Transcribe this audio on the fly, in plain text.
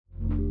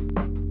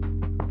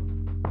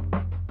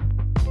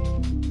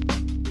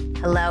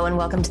Hello and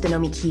welcome to the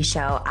Nomiki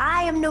Show.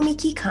 I am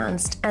Nomiki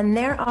Konst, and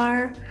there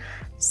are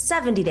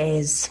 70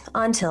 days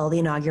until the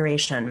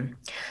inauguration.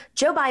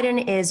 Joe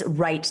Biden is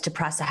right to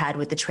press ahead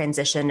with the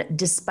transition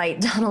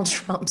despite Donald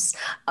Trump's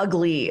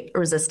ugly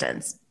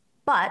resistance.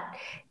 But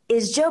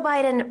is Joe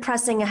Biden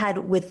pressing ahead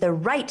with the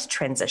right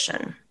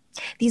transition?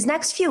 These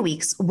next few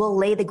weeks will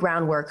lay the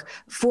groundwork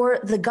for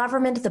the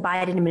government the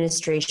Biden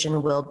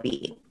administration will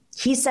be.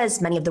 He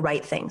says many of the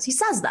right things. He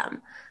says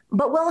them.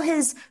 But will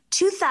his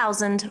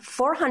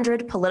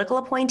 2,400 political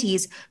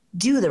appointees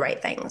do the right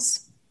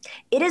things?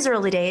 It is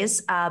early days,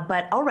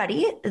 but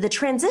already the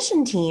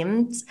transition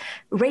teams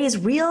raise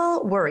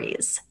real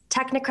worries.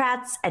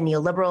 Technocrats and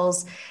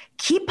neoliberals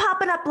keep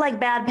popping up like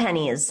bad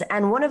pennies.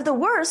 And one of the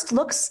worst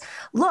looks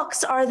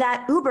are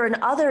that Uber and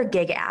other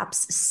gig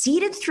apps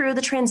seeded through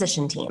the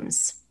transition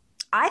teams.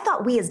 I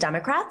thought we as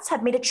Democrats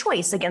had made a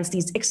choice against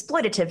these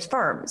exploitative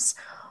firms.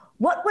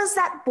 What was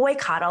that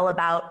boycott all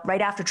about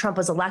right after Trump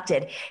was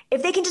elected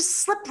if they can just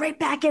slip right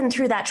back in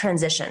through that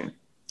transition?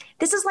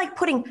 This is like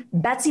putting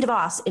Betsy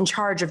DeVos in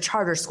charge of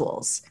charter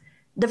schools.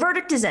 The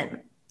verdict is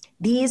in.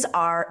 These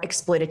are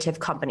exploitative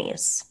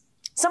companies.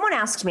 Someone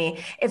asked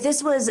me if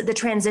this was the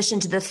transition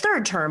to the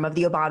third term of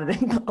the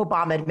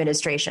Obama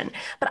administration,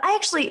 but I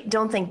actually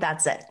don't think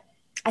that's it.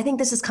 I think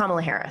this is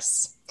Kamala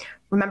Harris.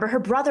 Remember, her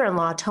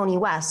brother-in-law, Tony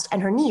West,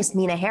 and her niece,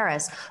 Mina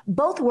Harris,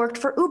 both worked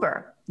for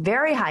Uber,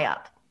 very high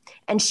up.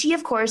 And she,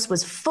 of course,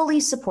 was fully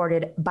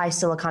supported by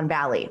Silicon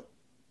Valley.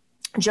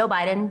 Joe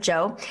Biden,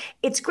 Joe,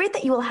 it's great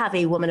that you will have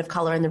a woman of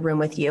color in the room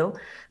with you,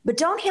 but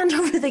don't hand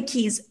over the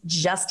keys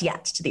just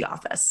yet to the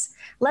office.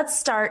 Let's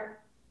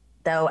start,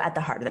 though, at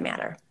the heart of the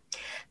matter.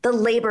 The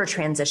labor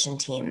transition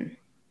team.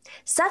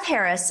 Seth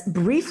Harris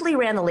briefly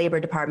ran the Labor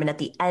Department at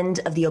the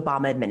end of the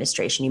Obama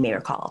administration, you may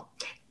recall.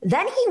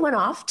 Then he went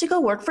off to go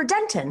work for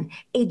Denton,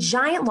 a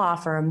giant law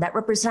firm that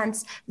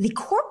represents the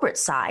corporate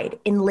side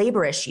in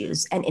labor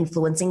issues and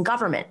influencing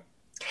government.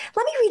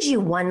 Let me read you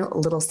one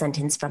little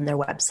sentence from their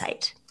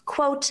website.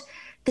 Quote,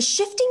 "The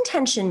shifting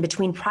tension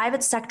between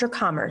private sector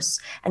commerce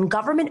and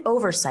government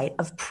oversight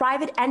of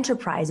private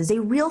enterprise is a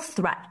real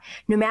threat,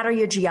 no matter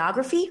your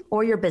geography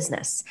or your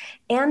business.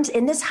 And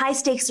in this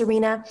high-stakes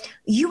arena,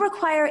 you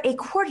require a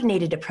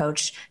coordinated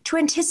approach to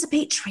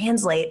anticipate,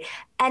 translate,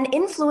 and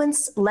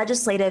influence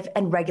legislative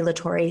and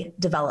regulatory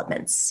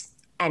developments."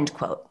 End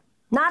quote.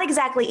 Not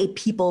exactly a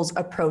people's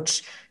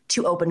approach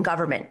to open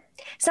government.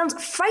 Sounds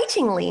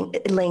frighteningly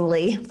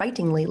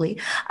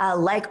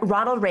like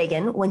Ronald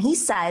Reagan when he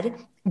said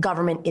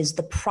government is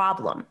the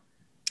problem.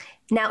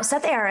 Now,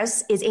 Seth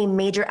Harris is a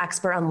major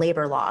expert on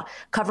labor law,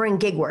 covering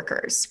gig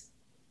workers.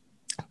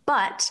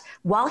 But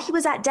while he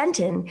was at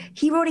Denton,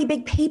 he wrote a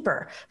big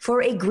paper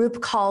for a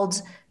group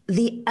called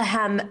the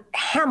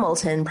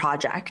Hamilton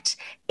Project,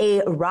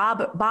 a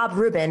Bob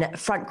Rubin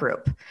front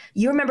group.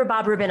 You remember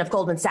Bob Rubin of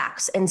Goldman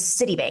Sachs and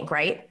Citibank,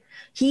 right?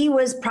 He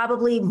was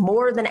probably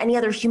more than any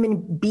other human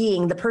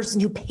being the person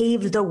who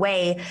paved the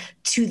way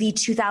to the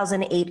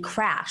 2008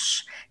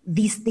 crash.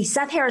 The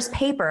Seth Harris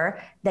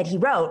paper that he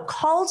wrote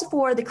calls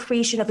for the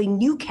creation of a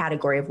new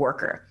category of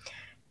worker,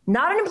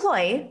 not an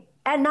employee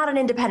and not an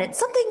independent,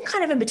 something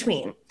kind of in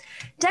between.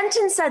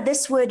 Denton said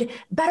this would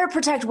better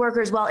protect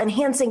workers while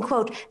enhancing,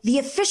 quote, "the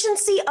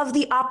efficiency of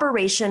the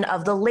operation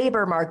of the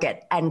labor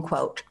market," end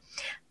quote.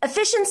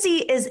 Efficiency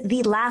is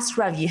the last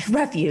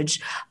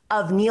refuge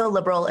of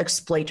neoliberal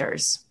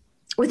exploiters.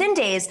 Within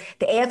days,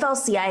 the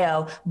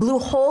AFL-CIO blew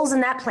holes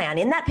in that plan,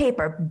 in that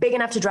paper, big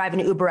enough to drive an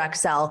Uber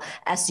XL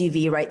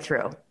SUV right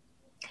through.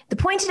 The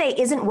point today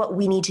isn't what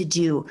we need to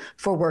do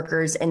for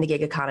workers in the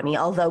gig economy,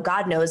 although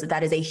God knows that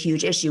that is a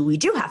huge issue we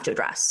do have to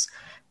address.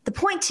 The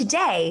point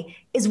today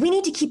is we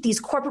need to keep these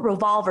corporate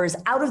revolvers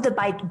out of the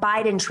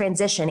Biden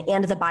transition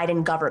and the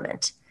Biden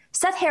government.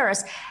 Seth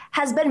Harris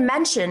has been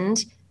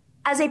mentioned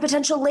as a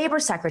potential labor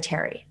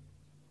secretary.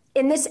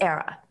 In this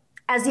era,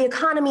 as the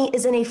economy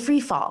is in a free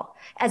fall,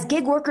 as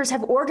gig workers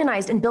have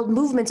organized and built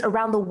movements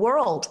around the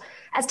world,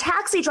 as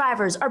taxi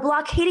drivers are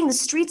blockading the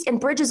streets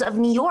and bridges of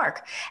New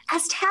York,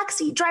 as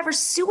taxi driver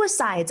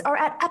suicides are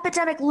at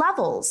epidemic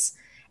levels,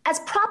 as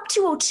Prop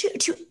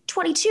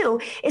 222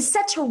 is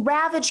set to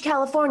ravage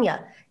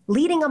California,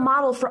 leading a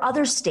model for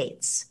other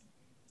states,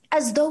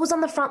 as those on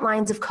the front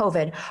lines of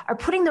COVID are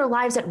putting their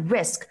lives at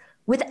risk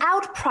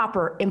without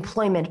proper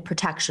employment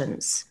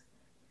protections.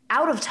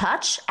 Out of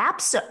touch?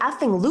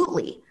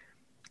 Absolutely.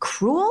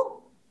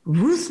 Cruel?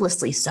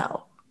 Ruthlessly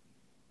so.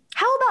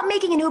 How about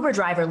making an Uber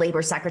driver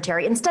labor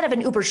secretary instead of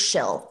an Uber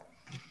shill?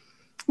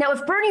 Now,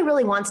 if Bernie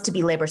really wants to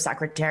be labor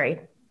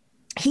secretary,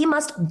 he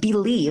must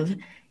believe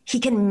he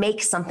can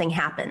make something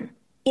happen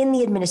in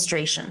the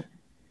administration.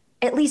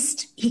 At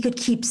least he could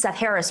keep Seth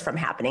Harris from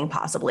happening,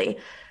 possibly.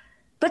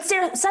 But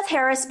Seth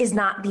Harris is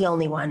not the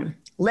only one.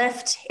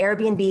 Lyft,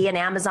 Airbnb, and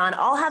Amazon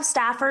all have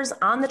staffers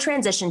on the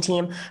transition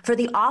team for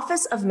the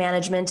Office of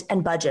Management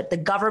and Budget, the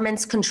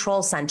government's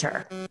control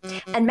center.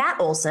 And Matt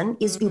Olson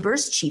is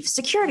Uber's chief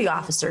security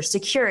officer.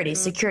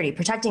 Security,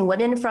 protecting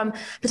women from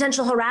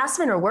potential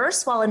harassment or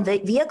worse while in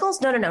vehicles?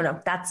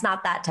 No. That's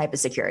not that type of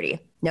security.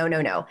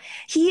 No.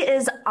 He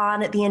is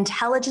on the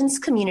Intelligence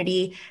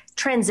Community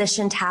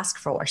Transition Task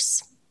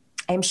Force.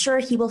 I'm sure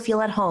he will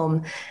feel at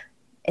home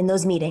in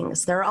those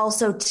meetings. There are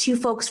also 2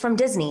 folks from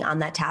Disney on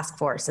that task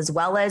force, as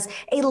well as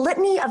a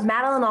litany of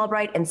Madeleine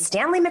Albright and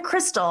Stanley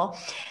McChrystal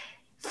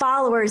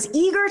followers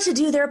eager to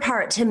do their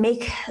part to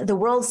make the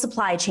world's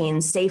supply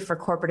chain safe for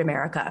corporate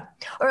America.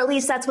 Or at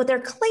least that's what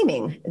they're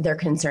claiming they're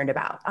concerned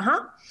about.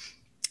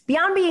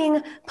 Beyond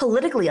being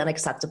politically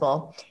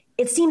unacceptable,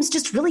 it seems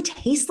just really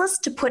tasteless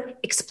to put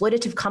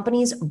exploitative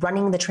companies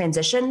running the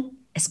transition,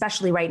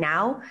 especially right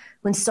now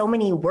when so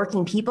many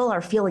working people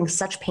are feeling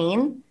such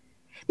pain.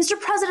 Mr.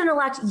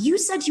 President-elect, you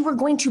said you were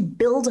going to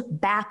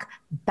build back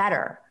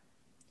better.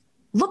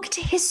 Look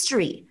to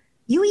history.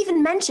 You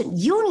even mentioned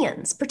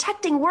unions,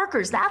 protecting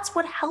workers. That's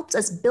what helped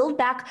us build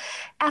back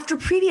after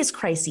previous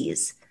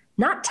crises,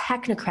 not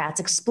technocrats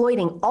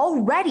exploiting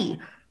already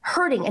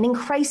hurting and in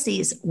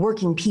crises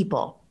working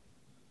people.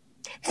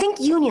 Think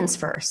unions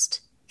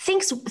first.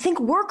 Think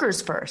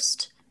workers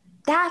first.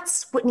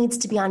 That's what needs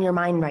to be on your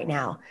mind right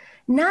now,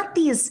 not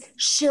these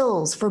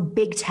shills for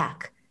big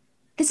tech.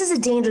 This is a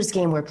dangerous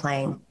game we're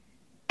playing,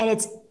 and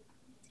it's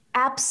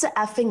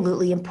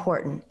abso-effing-lutely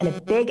important and a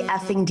big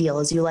effing deal,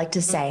 as you like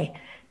to say,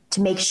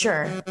 to make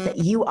sure that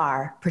you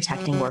are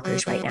protecting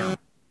workers right now.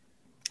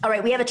 All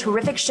right, we have a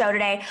terrific show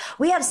today.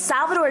 We have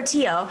Salvador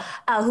Tio,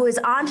 who is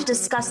on to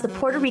discuss the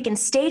Puerto Rican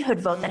statehood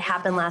vote that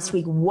happened last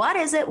week. What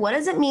is it? What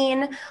does it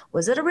mean?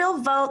 Was it a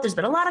real vote? There's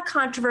been a lot of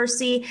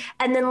controversy.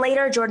 And then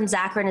later, Jordan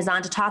Zakarin is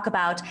on to talk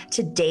about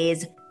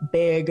today's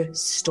big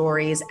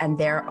stories, and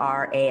there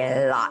are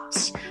a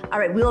lot. All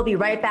right, we will be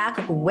right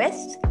back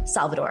with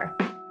Salvador.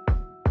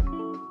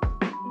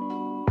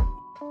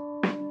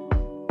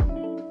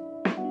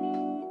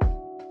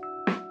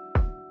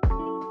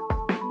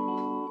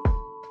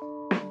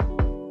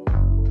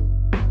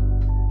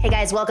 Hey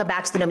guys, welcome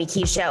back to the Nomi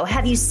Key Show.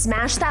 Have you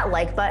smashed that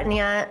like button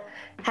yet?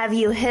 Have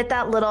you hit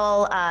that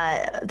little,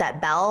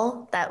 that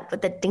bell,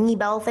 the dingy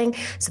bell thing?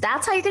 So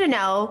that's how you're going to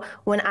know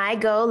when I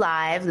go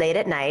live late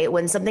at night,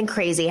 when something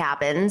crazy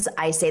happens.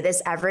 I say this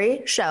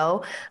every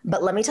show,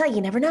 but let me tell you,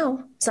 you never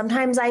know.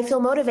 Sometimes I feel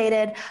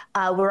motivated.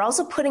 We're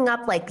also putting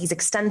up like these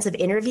extensive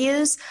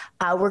interviews.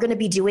 We're going to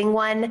be doing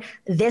one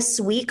this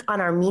week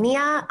on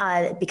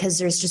Armenia because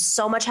there's just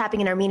so much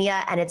happening in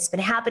Armenia, and it's been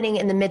happening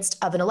in the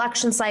midst of an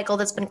election cycle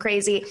that's been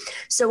crazy.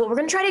 So what we're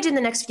going to try to do in the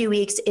next few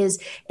weeks is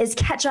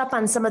catch up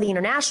on some of the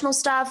international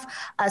stuff,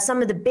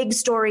 some of the big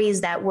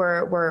stories that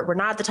were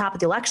not at the top of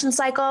the election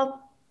cycle.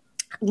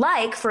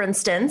 Like, for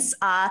instance,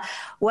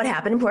 what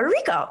happened in Puerto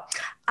Rico.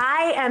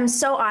 I am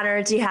so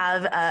honored to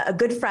have a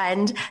good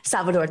friend,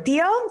 Salvador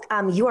Tio.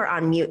 You are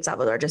on mute,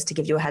 Salvador, just to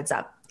give you a heads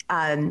up.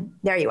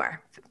 There you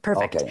are.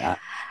 Perfect. Okay,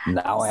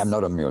 now I am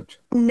not on mute.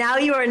 Now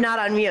you are not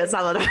on mute,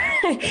 Salvador.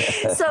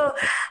 So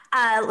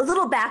a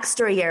little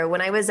backstory here.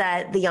 When I was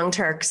at the Young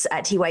Turks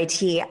at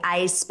TYT,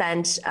 I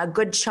spent a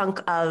good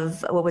chunk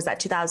of,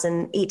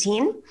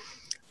 2018?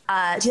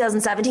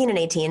 2017 and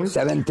 18.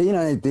 17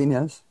 and 18,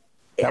 yes.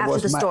 That after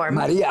was the storm.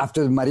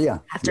 After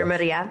Maria. After yes.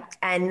 Maria.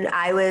 And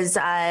I was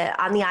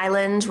on the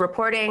island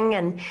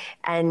reporting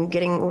and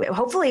getting,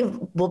 hopefully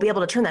we'll be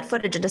able to turn that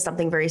footage into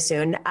something very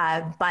soon.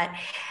 But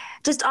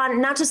just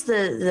on not just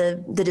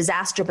the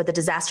disaster, but the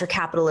disaster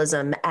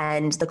capitalism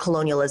and the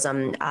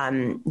colonialism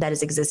that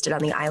has existed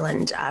on the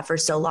island for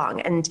so long.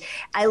 And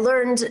I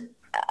learned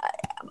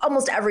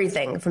almost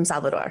everything from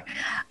Salvador.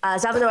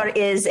 Salvador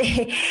is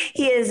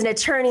an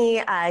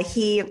attorney.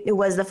 He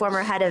was the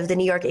former head of the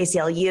New York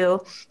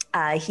ACLU.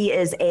 He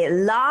is a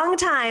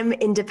longtime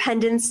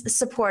independence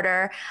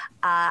supporter.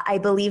 I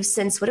believe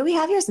since, what do we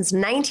have here? Since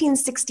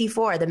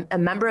 1964, a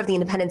member of the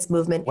independence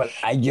movement. Well,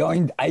 I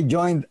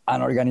joined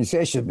an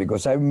organization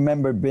because I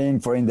remember being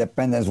for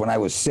independence when I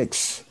was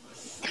 6.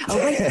 Oh,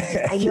 wait,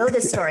 I know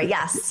this story.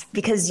 Yes,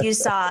 because you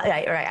saw,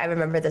 right, I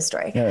remember this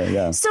story.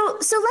 Yeah. So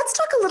let's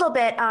talk a little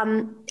bit.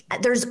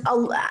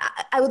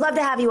 I would love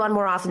to have you on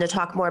more often to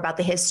talk more about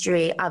the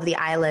history of the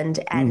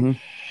island.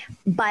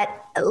 But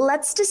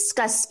let's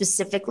discuss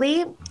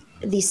specifically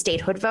the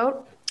statehood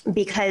vote,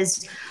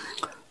 because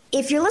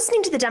if you're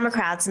listening to the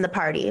Democrats in the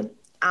party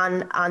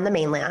on the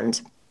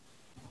mainland,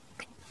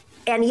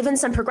 and even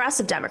some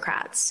progressive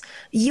Democrats,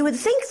 you would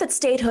think that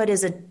statehood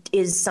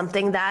is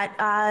something that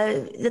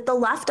the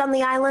left on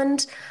the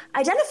island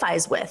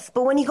identifies with.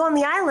 But when you go on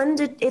the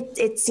island,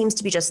 it seems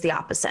to be just the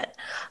opposite.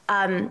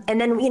 And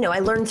then, I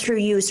learned through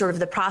you sort of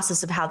the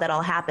process of how that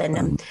all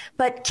happened.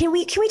 But can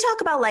we talk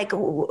about like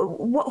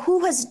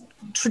who has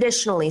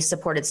traditionally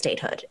supported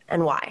statehood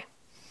and why?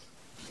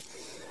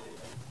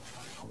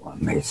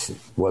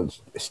 Well,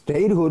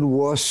 statehood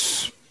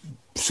was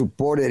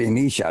supported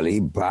initially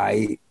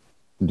by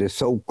the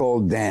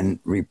so-called then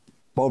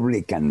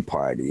Republican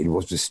Party. It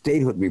was the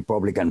Statehood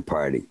Republican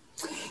Party.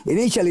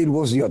 Initially, it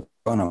was the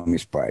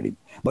Autonomist Party,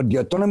 but the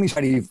Autonomist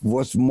Party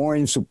was more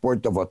in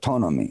support of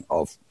autonomy,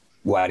 of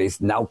what is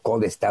now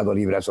called Estado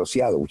Libre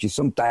Asociado, which is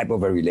some type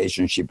of a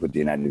relationship with the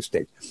United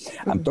States.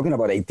 I'm talking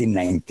about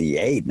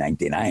 1898,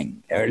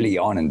 99, early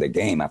on in the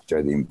game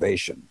after the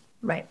invasion.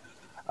 Right.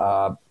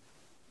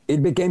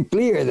 It became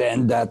clear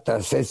then that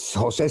José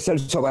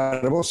Celso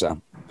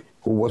Barbosa,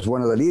 who was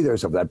one of the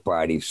leaders of that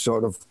party,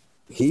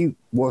 he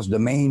was the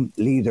main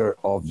leader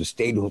of the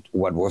statehood,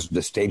 what was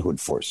the statehood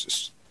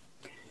forces.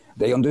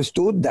 They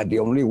understood that the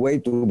only way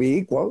to be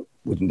equal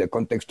within the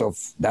context of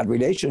that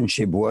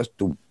relationship was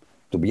to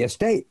be a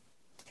state.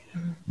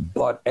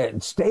 But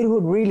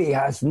statehood really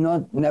has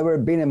never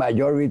been a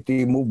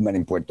majority movement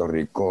in Puerto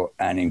Rico.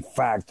 And in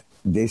fact,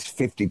 this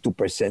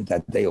 52%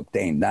 that they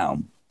obtained now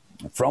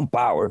from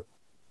power,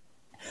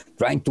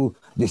 trying to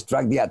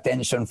distract the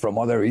attention from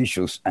other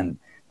issues and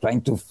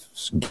trying to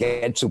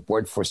get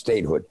support for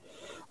statehood.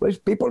 Well,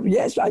 people,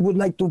 yes, I would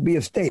like to be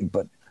a state,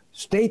 but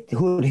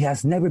statehood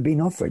has never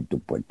been offered to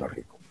Puerto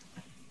Rico.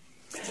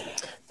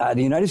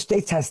 The United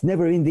States has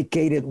never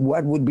indicated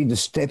what would be the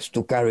steps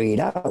to carry it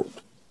out.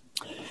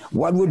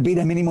 What would be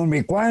the minimum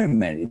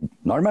requirement?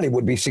 Normally it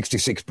would be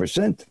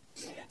 66%.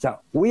 So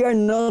we are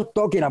not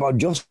talking about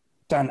just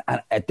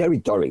a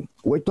territory.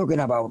 We're talking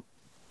about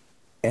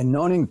a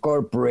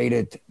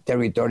non-incorporated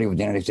territory of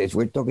the United States.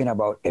 We're talking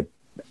about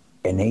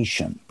a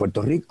nation.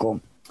 Puerto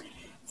Rico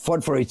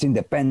fought for its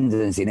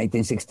independence in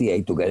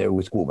 1868 together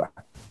with Cuba.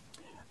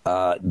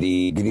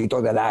 The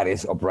Grito de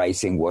Lares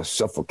uprising was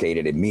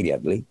suffocated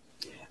immediately.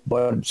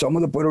 But some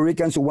of the Puerto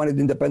Ricans who wanted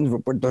independence for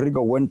Puerto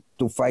Rico went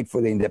to fight for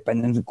the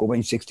independence of Cuba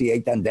in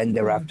 68, and then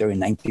thereafter in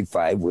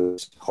 95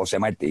 with Jose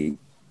Marti.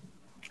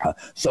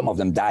 Some of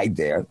them died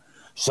there.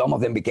 Some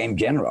of them became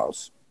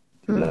generals,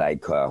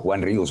 like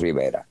Juan Rios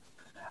Rivera.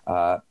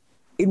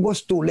 It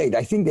was too late.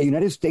 I think the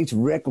United States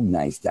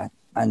recognized that,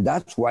 and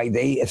that's why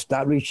they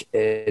established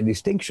a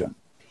distinction.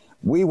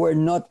 We were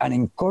not an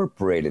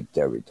incorporated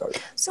territory.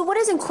 So what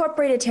does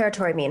incorporated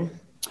territory mean?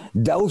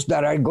 Those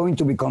that are going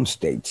to become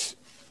states.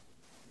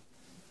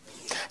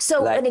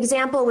 So an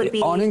example would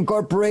be...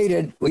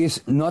 Unincorporated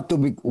is not to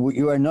be,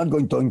 you are not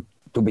going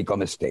to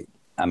become a state.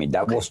 I mean,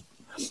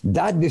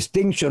 that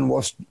distinction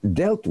was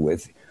dealt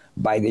with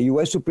by the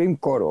U.S. Supreme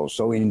Court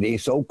also in the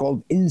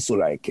so-called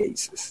insular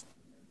cases.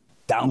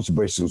 Downs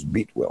versus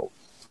Bidwell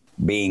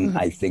being,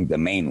 I think, the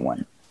main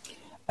one.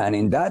 And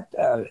in that,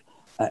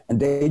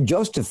 they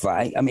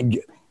justify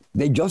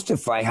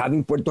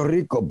having Puerto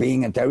Rico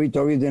being a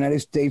territory of the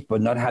United States,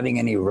 but not having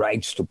any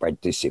rights to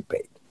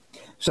participate.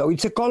 So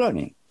it's a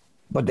colony.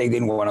 But they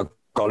didn't want to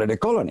call it a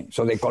colony,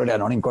 so they call it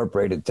an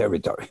unincorporated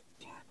territory.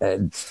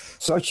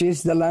 Such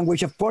is the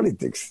language of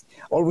politics,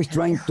 always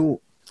trying to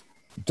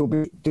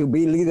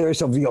be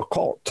leaders of the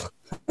occult.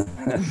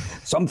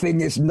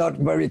 Something is not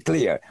very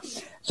clear.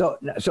 So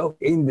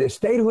in the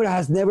statehood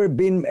has never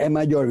been a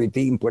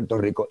majority in Puerto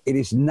Rico. It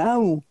is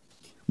now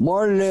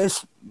more or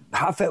less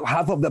half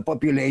of the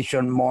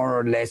population, more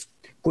or less,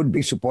 could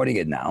be supporting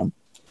it now,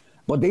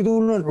 but they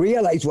do not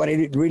realize what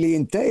it really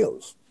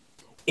entails.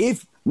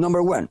 If,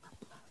 number one,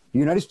 the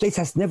United States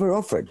has never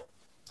offered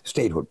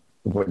statehood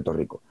to Puerto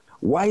Rico.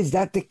 Why is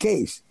that the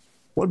case?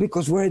 Well,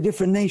 because we're a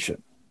different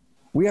nation.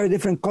 We are a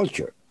different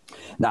culture.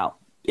 Now,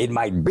 it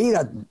might be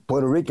that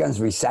Puerto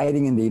Ricans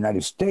residing in the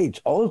United States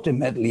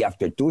ultimately,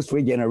 after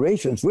 2-3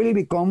 generations, really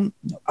become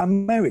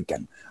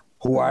American,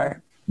 who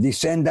are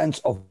descendants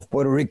of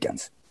Puerto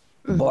Ricans.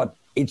 But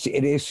it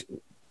is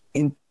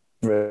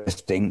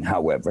interesting,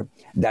 however,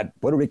 that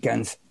Puerto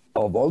Ricans,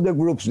 of all the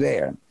groups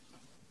there,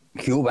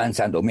 Cubans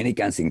and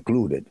Dominicans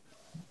included,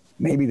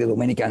 maybe the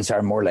Dominicans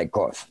are more like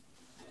us.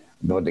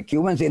 But the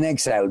Cubans in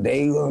exile,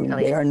 they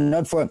are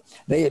not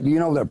you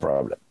know their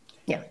problem.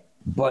 Yeah.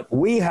 But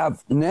we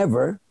have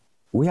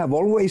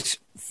always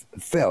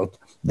felt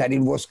that it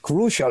was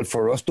crucial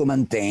for us to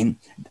maintain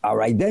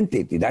our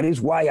identity. That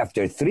is why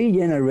after 3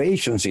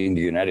 generations in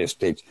the United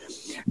States,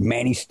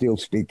 many still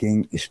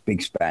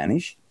speak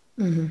Spanish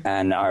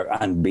and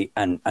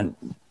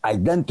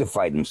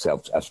identify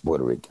themselves as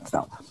Puerto Ricans.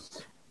 Now,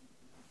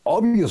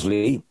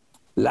 obviously,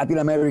 Latin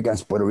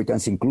Americans, Puerto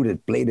Ricans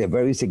included, played a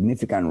very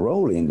significant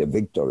role in the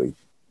victory,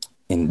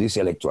 in this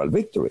electoral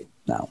victory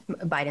now.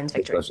 Biden's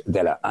victory.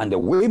 And the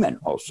women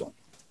also,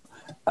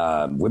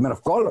 women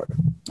of color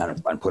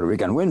and Puerto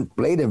Rican women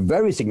played a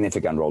very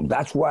significant role.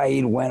 That's why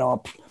it went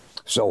up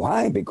so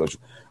high, because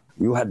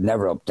you had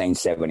never obtained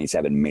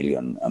 77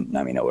 million,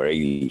 or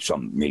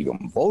 80-some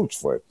million votes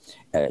for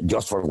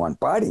just for one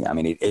party. I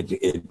mean,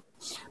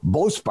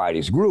 both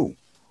parties grew.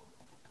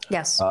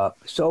 Yes.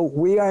 So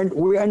we are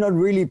not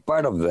really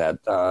part of that.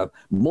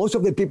 Most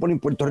of the people in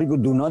Puerto Rico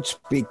do not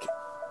speak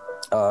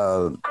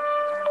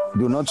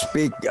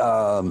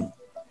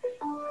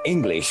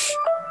English.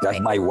 That's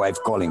my wife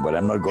calling, but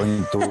I'm not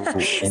going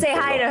to say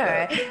hi to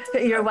her.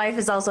 Your wife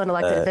is also an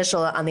elected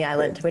official on the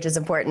island, which is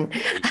important.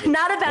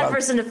 Not a bad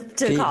person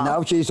to call.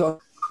 Now she's on.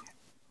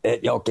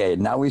 Okay,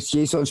 now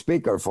she's on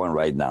speakerphone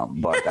right now,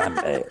 but I'm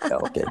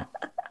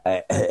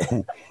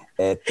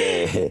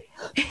okay.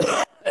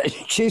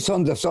 she's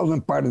on the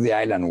southern part of the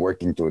island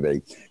working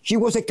today. She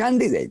was a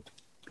candidate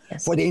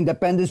for the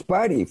Independence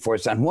Party for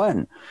San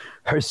Juan.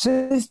 Her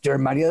sister,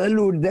 Maria de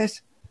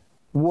Lourdes,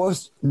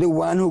 was the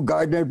one who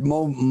garnered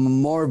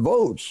more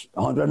votes,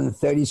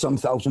 130-some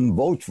thousand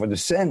votes for the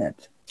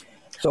Senate.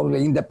 So the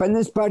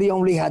Independence Party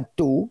only had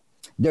two.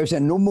 There's a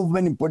new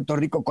movement in Puerto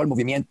Rico called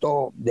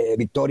Movimiento de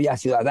Victoria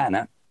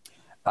Ciudadana.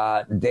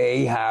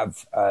 They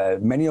have,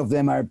 many of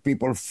them are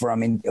people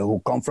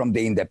who come from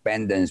the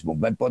independence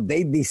movement, but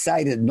they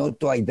decided not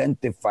to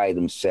identify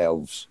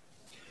themselves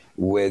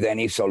with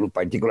any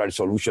particular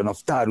solution of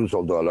status,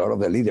 although a lot of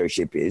the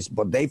leadership is.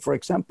 But they, for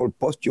example,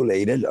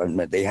 postulated,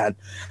 they had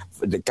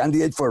the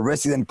candidate for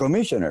resident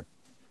commissioner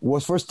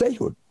was for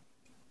statehood.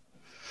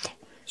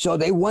 So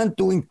they want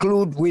to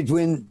include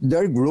within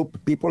their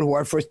group people who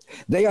are first.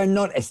 They are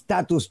not a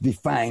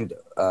status-defined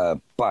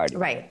party.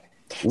 Right.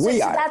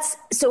 We are.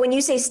 So when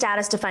you say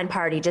status-defined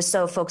party, just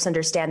so folks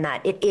understand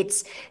that,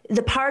 it's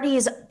the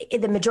parties,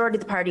 the majority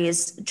of the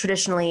parties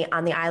traditionally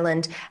on the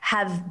island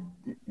have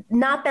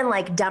not been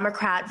like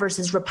Democrat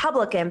versus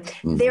Republican.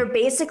 Mm-hmm. They're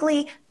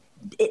basically,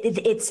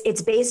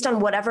 it's based on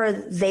whatever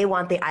they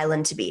want the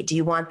island to be. Do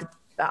you want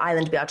the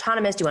island to be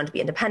autonomous? Do you want it to be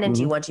independent?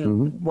 Mm-hmm. Do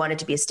you want it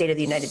to be a state of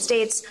the United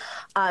States?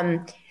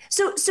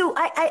 So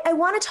I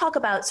want to talk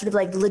about sort of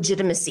like the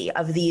legitimacy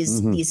of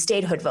these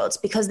statehood votes,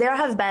 because there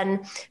have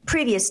been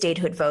previous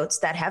statehood votes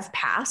that have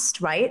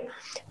passed, right?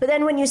 But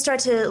then when you start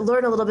to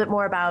learn a little bit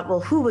more about,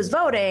 well, who was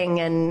voting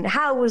and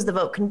how was the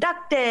vote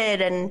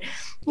conducted, and,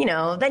 you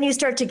know, then you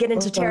start to get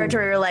into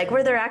territory like,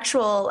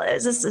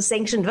 is this a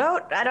sanctioned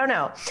vote? I don't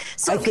know.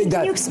 So can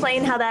you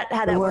explain how that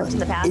worked in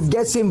the past? It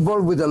gets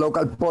involved with the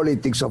local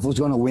politics of who's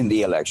going to win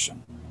the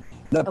election.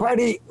 The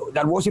party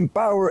that was in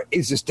power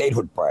is the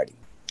statehood party.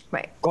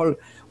 Right.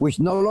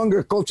 Which no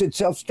longer calls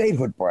itself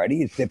statehood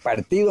party. It's the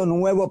Partido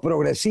Nuevo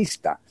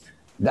Progresista.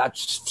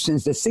 That's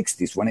since the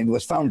 60s when it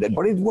was founded.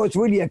 But it was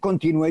really a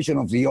continuation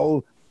of the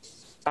old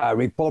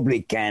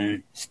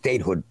Republican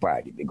statehood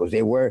party, because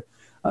they were,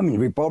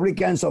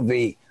 Republicans of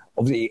the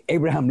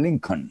Abraham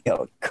Lincoln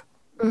ilk.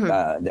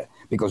 Mm-hmm.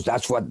 Because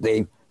that's what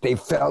they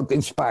felt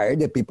inspired.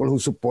 The people who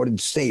supported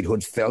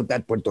statehood felt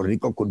that Puerto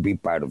Rico could be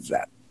part of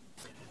that.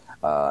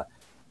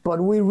 But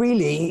we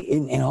really,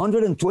 in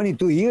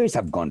 122 years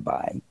have gone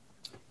by,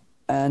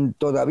 and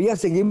todavía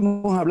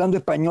seguimos hablando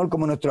español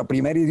como nuestro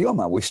primer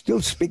idioma. We're still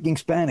speaking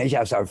Spanish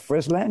as our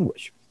first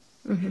language.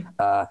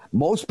 Mm-hmm.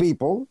 Most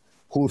people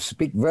who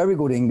speak very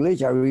good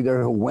English are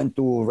either who went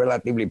to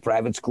relatively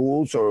private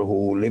schools or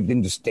who lived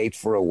in the States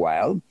for a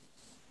while.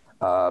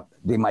 The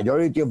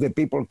majority of the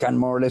people can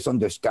more or less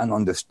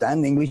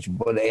understand English,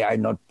 but they are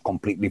not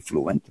completely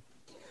fluent.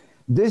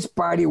 This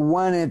party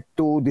wanted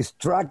to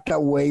distract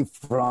away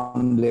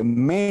from the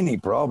many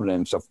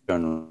problems of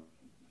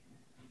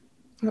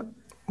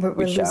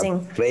which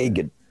have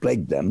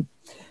plagued them,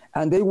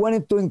 and they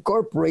wanted to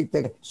incorporate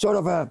a sort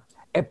of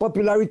a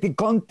popularity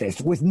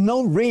contest with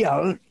no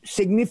real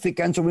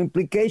significance or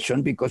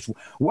implication, because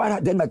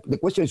the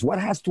question is, what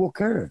has to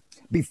occur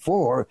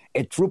before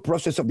a true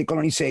process of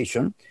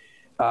decolonization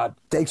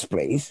takes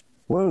place?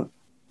 Well,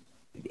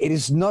 it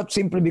is not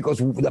simply because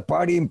the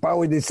party in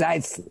power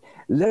decides,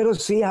 let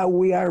us see how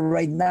we are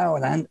right now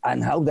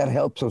and how that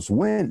helps us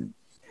win.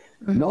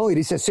 Mm-hmm. No, it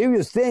is a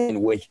serious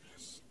thing, which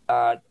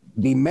as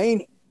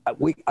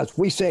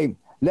we say,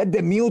 let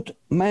the mute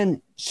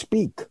man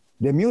speak.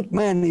 The mute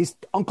man is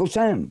Uncle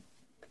Sam.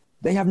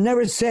 They have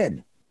never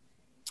said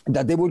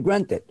that they would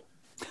grant it.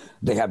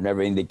 They have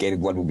never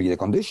indicated what would be the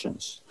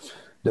conditions.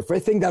 The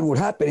first thing that would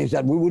happen is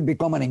that we would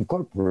become an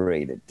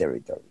incorporated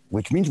territory,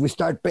 which means we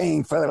start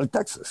paying federal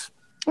taxes.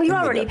 Well, you're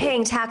already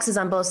paying taxes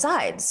on both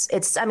sides.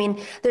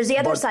 There's the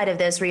other side of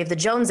this where you have the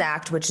Jones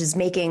Act, which is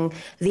making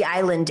the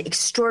island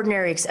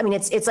extraordinary.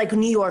 It's like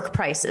New York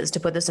prices, to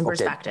put this in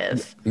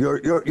perspective.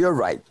 You're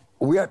right.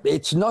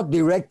 It's not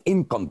direct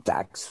income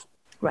tax,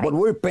 right, but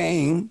we're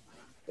paying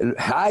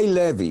high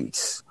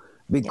levies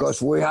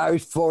because we are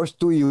forced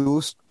to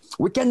use.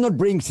 We cannot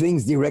bring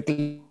things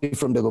directly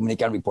from the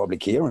Dominican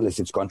Republic here unless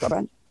it's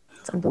contraband.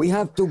 We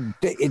have to.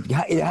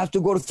 It has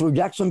to go through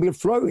Jacksonville,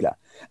 Florida,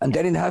 and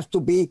then it has to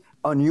be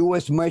on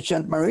U.S.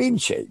 merchant marine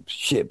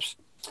ships,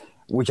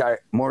 which are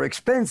more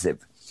expensive.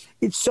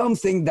 It's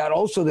something that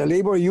also the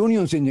labor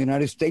unions in the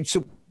United States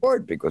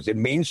support, because it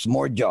means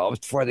more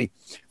jobs for the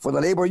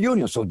labor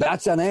union. So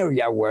that's an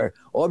area where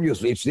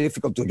obviously it's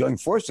difficult to join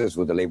forces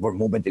with the labor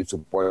movement in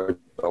support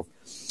of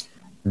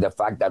the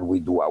fact that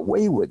we do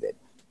away with it.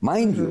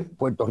 Mind you,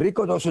 Puerto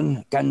Rico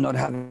cannot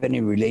have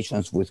any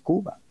relations with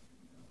Cuba.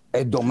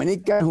 A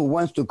Dominican who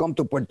wants to come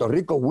to Puerto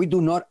Rico,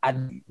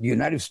 the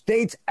United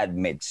States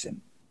admits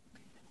him.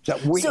 So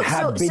we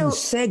have been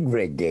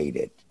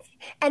segregated.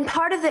 And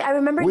part of I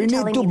remember you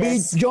telling me this. We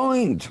need to be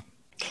joined.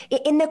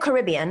 In the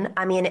Caribbean,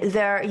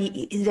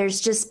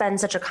 there's just been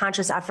such a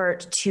conscious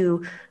effort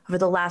over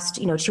the last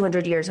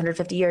 200 years,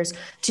 150 years,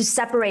 to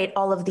separate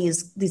all of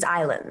these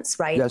islands,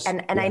 right? Yes,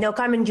 and I know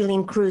Carmen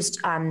Yulín Cruz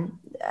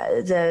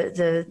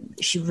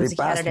she was the a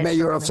past candidate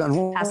mayor of San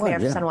Juan. Past mayor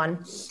of San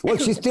Juan. Well,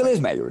 she still is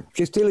mayor.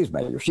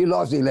 She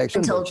lost the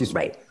election, but she's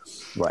right.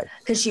 Right.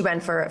 Because she ran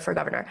for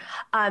governor.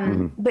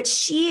 But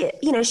she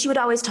would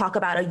always talk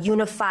about a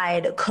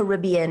unified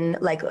Caribbean,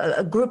 like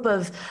a group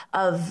of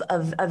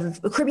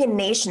Caribbean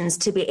nations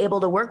to be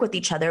able to work with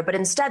each other. But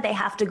instead, they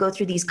have to go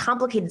through these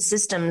complicated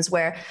systems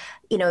where,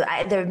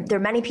 there are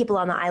many people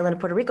on the island of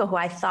Puerto Rico who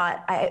I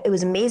thought it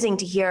was amazing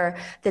to hear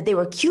that they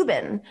were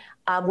Cuban,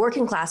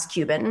 working class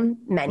Cuban,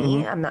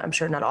 many, I'm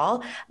sure not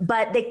all,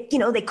 but they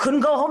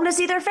couldn't go home to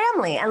see their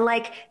family. And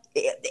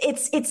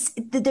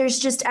there's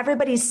just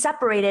everybody's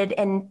separated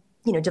and,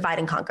 divide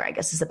and conquer, I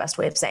guess is the best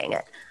way of saying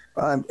it.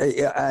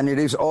 And it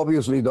is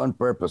obviously done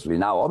purposely.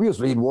 Now,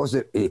 obviously, it was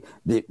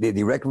the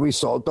direct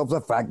result of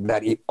the fact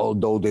that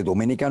although the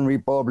Dominican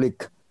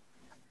Republic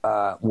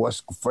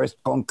was first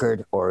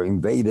conquered or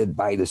invaded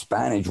by the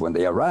Spanish when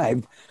they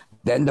arrived,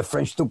 then the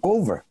French took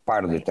over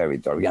part of the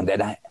territory, and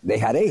then they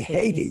had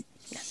Haiti.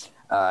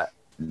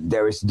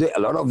 There is a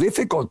lot of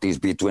difficulties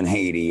between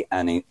Haiti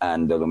and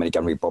the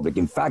Dominican Republic.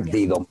 In fact,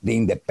 the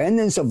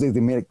independence of the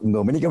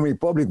Dominican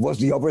Republic was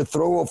the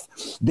overthrow of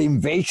the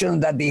invasion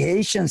that the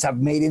Haitians have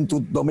made into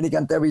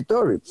Dominican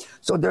territory.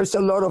 So there's a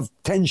lot of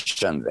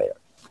tension there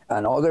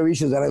and other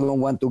issues that I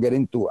don't want to get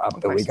into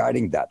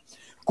regarding that.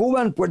 Cuba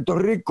and Puerto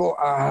Rico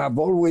have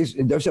always,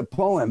 there's a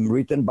poem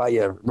written by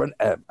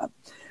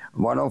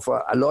one of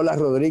Lola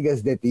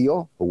Rodriguez de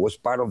Tio, who was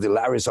part of the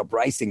Lares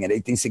Uprising in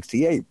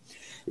 1868.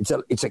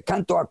 It's a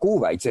canto a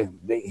Cuba.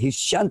 He's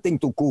chanting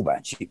to Cuba.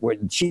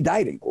 She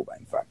died in Cuba,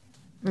 in fact.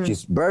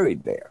 She's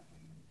buried there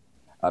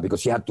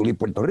because she had to leave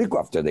Puerto Rico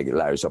after the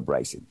Lares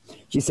Uprising.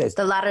 She says...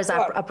 The Lares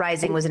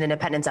Uprising was an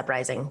independence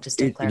uprising, just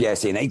to clarify.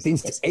 Yes, in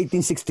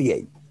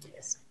 1868.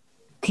 Yes.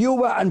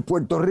 Cuba and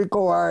Puerto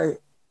Rico are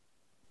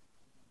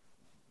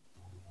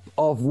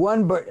of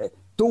one bird,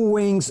 two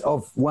wings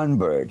of one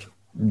bird.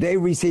 They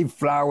receive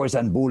flowers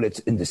and bullets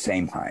in the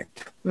same heart.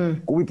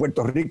 Cuba,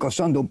 Puerto Rico,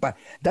 son de un pa.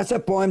 That's a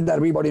poem that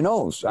everybody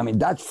knows. I mean,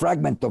 that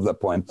fragment of the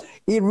poem,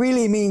 it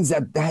really means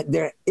that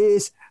there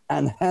is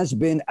and has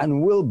been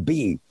and will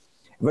be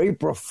very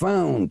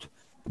profound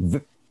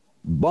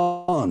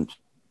bond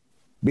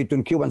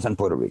between Cubans and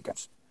Puerto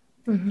Ricans.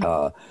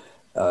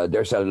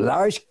 There's a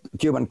large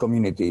Cuban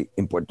community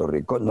in Puerto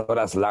Rico, not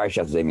as large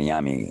as the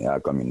Miami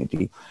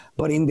community.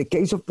 But in the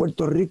case of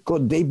Puerto Rico,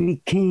 they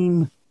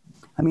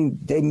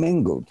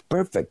mingled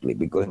perfectly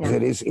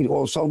because it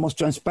was almost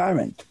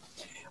transparent.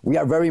 We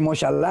are very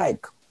much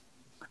alike.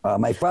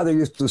 My father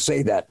used to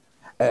say that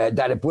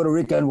a Puerto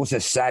Rican was a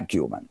sad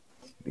Cuban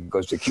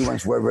because the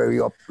Cubans were very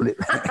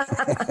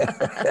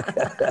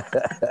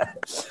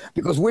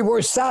because we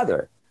were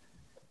sadder.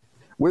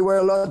 We were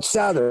a lot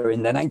sadder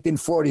in the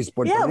 1940s.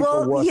 Puerto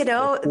Rico was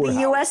the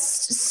U.S.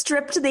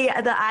 stripped the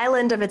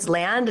island of its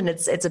land and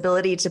its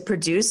ability to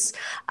produce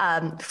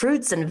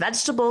fruits and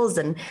vegetables.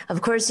 And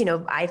of course,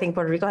 I think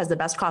Puerto Rico has the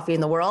best coffee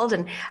in the world.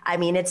 And I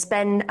mean, it's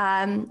been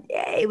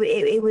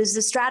it was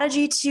a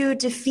strategy to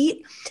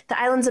defeat the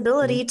island's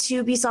ability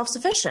to be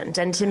self-sufficient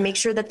and to make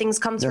sure that things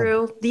come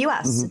through the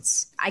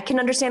U.S. I can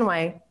understand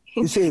why.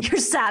 You're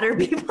sadder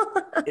people.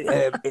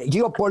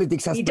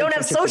 Geopolitics has... You don't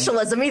have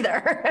socialism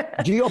either.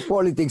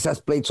 Geopolitics has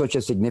played such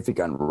a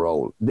significant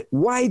role.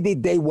 Why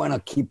did they want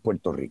to keep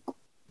Puerto Rico?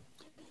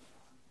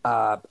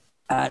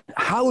 And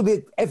how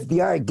did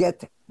FDR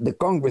get the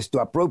Congress to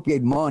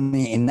appropriate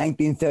money in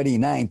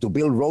 1939 to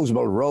build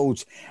Roosevelt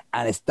Roads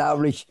and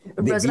establish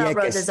the Roosevelt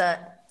Vieques?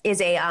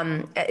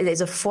 Roads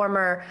is a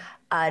former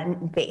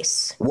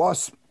base.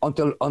 Was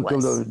until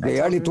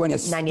the early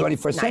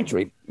 21st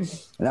century.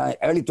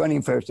 Early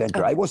 21st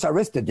century. I was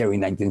arrested there in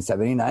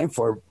 1979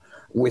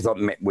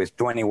 with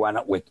 21.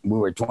 We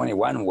were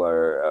 21.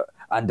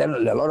 And then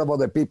a lot of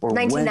other people.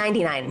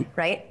 1999,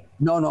 right?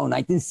 No,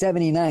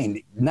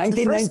 1979.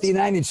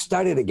 1999 it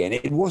started again.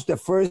 It was the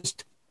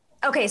first.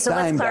 Okay, so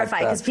let's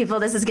clarify because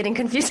this is getting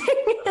confusing.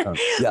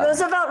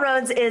 Roosevelt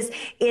Roads is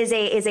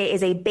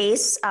a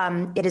base.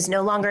 It is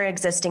no longer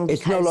existing.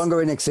 It's no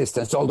longer in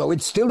existence, although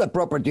it's still the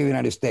property of the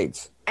United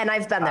States. And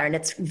I've been there, and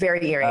it's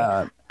very eerie.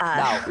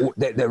 Now,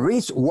 the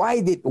reason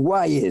why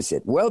is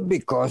it? Well,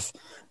 because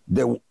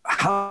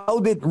how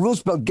did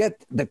Roosevelt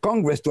get the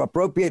Congress to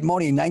appropriate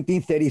money in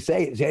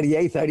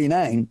 1938,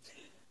 39,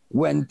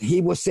 when he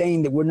was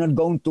saying that we're not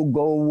going to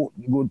go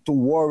to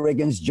war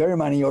against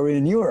Germany or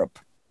in Europe?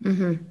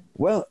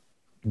 Well,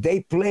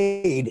 they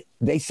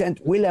sent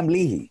William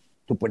Leahy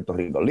to Puerto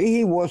Rico.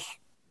 Leahy was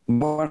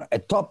a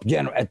top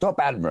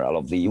admiral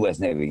of the U.S.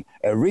 Navy,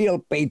 a real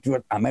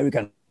patriot,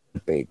 American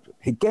patriot.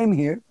 He came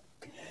here,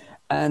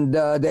 and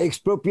they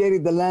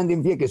expropriated the land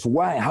in Vieques.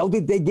 Why? How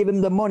did they give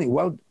him the money?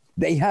 Well,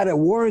 they had a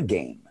war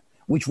game,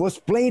 which was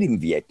played in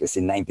Vieques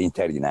in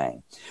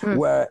 1939,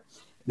 where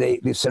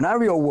the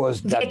scenario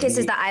was that Vieques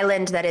is the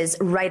island that is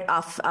right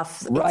off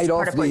right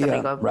off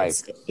the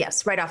right.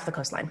 Yes, right off the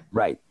coastline.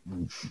 Right.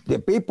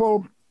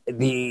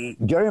 The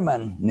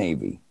German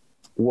Navy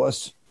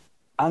was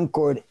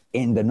anchored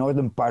in the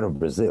northern part of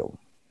Brazil,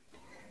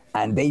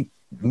 and they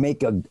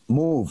make a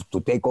move to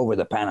take over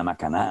the Panama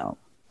Canal.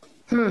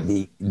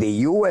 The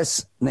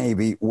U.S.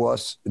 Navy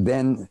was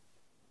then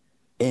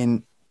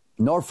in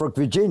Norfolk,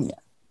 Virginia.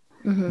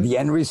 The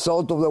end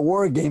result of the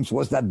war games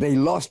was that they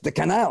lost the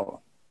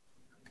canal.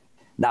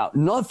 Now,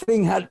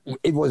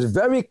 it was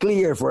very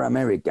clear for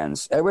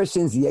Americans ever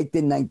since the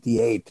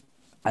 1898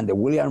 and the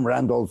William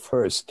Randolph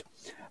Hearst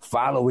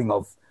following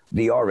of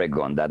the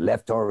Oregon that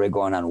left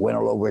Oregon and went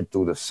all over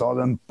to the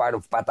southern part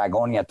of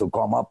Patagonia to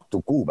come up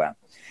to Cuba,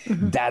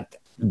 that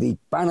the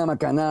Panama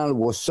Canal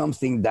was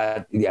something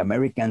that the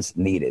Americans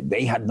needed.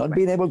 They had not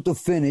been able to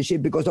finish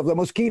it because of the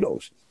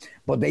mosquitoes,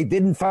 but they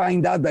didn't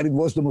find out that it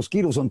was the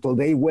mosquitoes until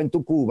they went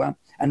to Cuba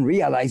and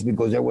realized,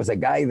 because there was a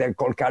guy there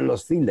called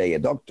Carlos Finlay, a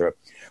doctor,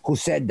 who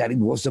said that it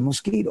was the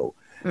mosquito.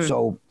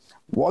 So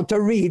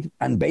Walter Reed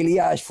and Bailey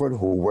Ashford,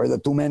 who were the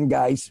two main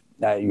guys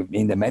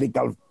in the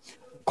medical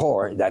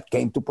corps that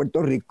came to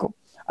Puerto Rico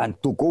and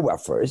to Cuba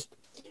first,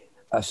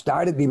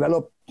 started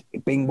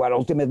developing what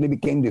ultimately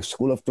became the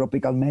School of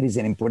Tropical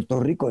Medicine in Puerto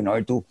Rico in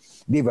order to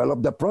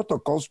develop the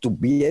protocols to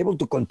be able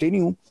to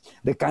continue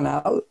the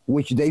canal,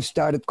 which they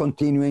started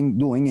continuing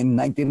doing in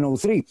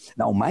 1903.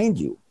 Now, mind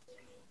you,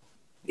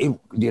 the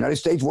United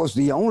States was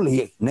the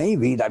only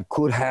Navy that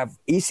could have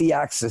easy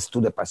access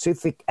to the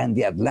Pacific and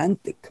the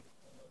Atlantic.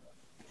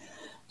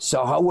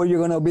 So how were you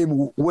going to be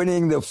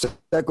winning the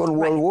Second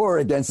World War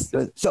against?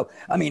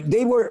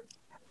 They were.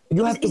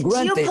 You have to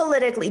grant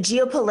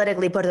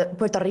geopolitically,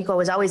 Puerto Rico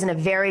was always in a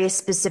very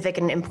specific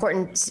and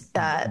important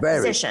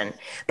position.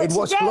 But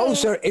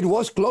It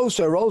was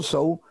closer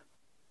also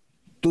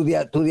to the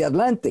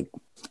Atlantic,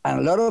 and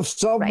a lot of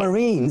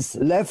submarines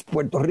left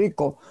Puerto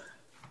Rico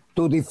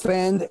to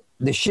defend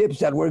the ships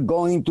that were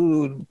going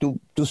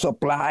to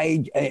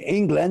supply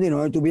England in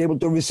order to be able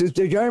to resist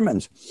the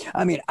Germans.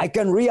 I mean, I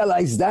can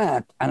realize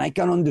that, and I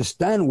can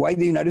understand why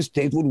the United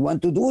States would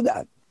want to do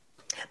that.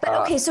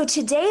 But okay, so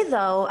today,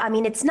 though, I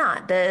mean, it's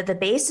not. The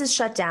base is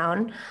shut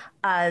down.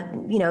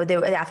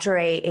 After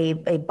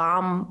a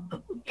bomb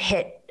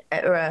hit,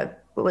 or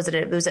what was it?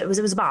 It was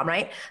a bomb,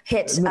 right?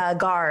 Hit a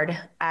guard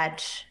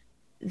at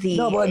the.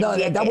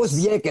 That was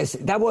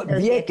Vieques. That was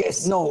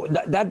Vieques. No,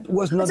 that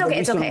was not the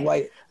reason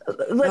why.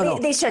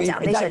 They shut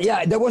down.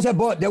 There was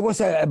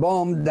a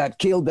bomb that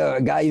killed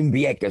a guy in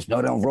Vieques,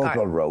 not on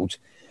Roswell Road.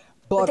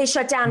 But they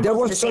shut down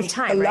both at the same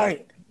time,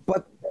 right?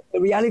 But the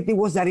reality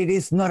was that it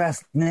is not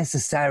as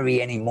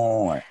necessary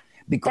anymore,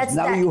 because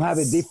now you have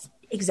a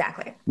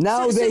exactly.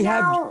 Now they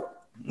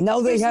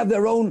have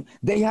their own.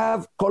 They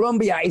have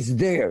Colombia is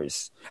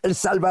theirs. El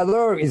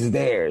Salvador is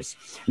theirs.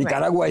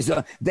 Nicaragua is.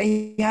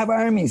 They have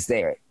armies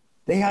there.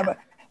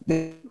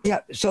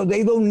 So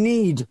they don't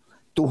need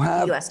to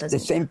have the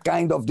same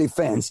kind of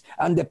defense.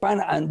 And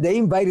they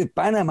invited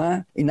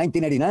Panama in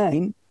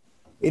 1989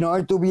 in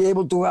order to be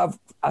able to have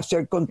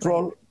assert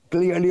control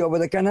clearly over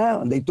the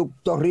canal. And they took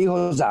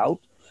Torrijos out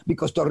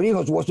because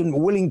Torrijos wasn't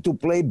willing to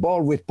play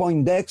ball with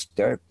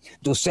Poindexter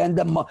to send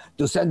them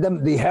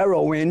the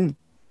heroin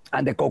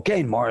and the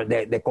cocaine,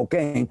 the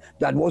cocaine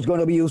that was going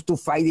to be used to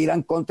fight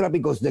Iran-Contra,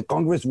 because the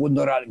Congress would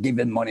not give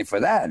them money for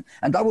that.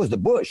 And that was the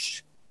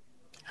Bush.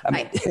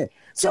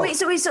 So let's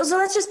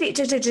just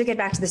to get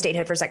back to the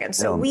statehood for a second.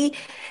 So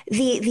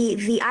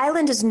the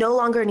island is no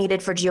longer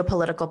needed for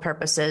geopolitical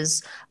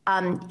purposes.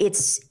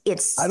 It's.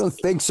 I don't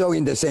think so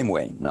in the same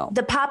way. No.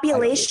 The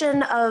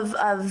population of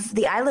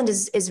the island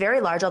is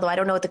very large, although I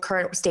don't know what the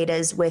current state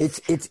is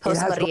with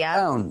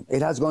post-Maria.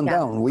 It has gone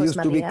down. We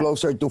used to be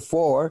closer to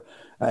 4,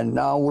 and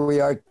now we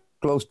are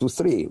close to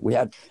 3. We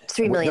had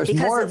 3 million.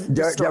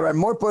 There are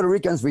more Puerto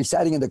Ricans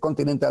residing in the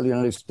continental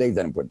United States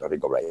than in Puerto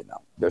Rico right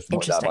now. There's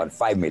about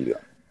 5 million.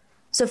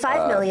 So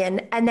 5 million.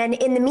 And then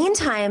in the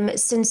meantime,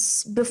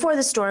 since before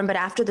the storm, but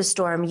after the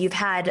storm, you've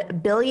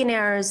had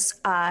billionaires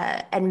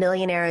and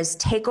millionaires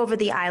take over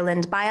the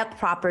island, buy up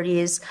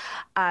properties,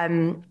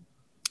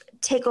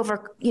 take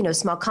over,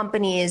 small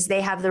companies.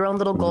 They have their own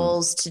little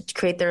goals to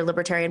create their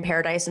libertarian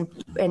paradise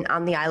and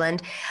on the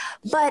island.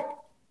 But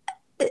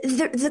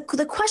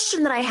the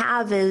question that I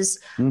have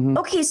is,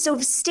 okay, so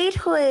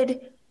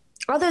statehood,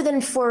 other than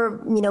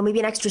for, maybe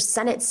an extra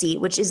Senate seat,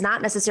 which is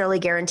not necessarily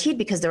guaranteed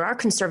because there are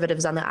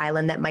conservatives on the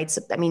island that might,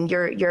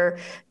 you're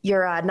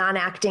a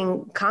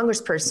non-acting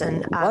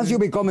congressperson. Once you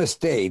become a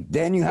state,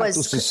 then you have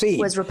to secede.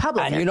 Was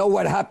Republican. And you know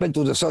what happened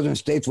to the southern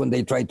states when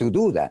they tried to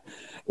do that?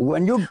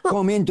 When you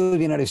come into the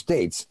United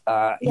States,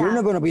 you're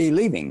not going to be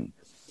leaving.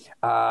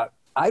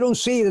 I don't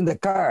see it in the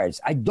cards.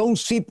 I don't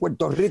see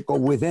Puerto Rico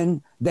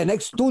within the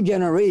next 2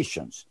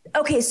 generations.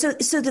 Okay, so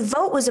the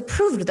vote was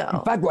approved, though.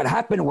 In fact, what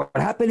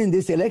happened in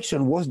this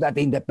election was that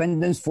the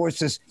independence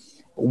forces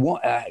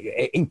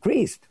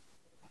increased.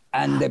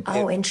 And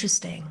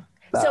interesting.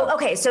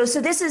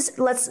 So this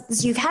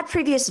is you've had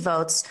previous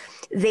votes.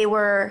 They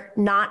were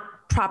not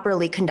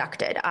properly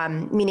conducted,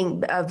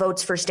 meaning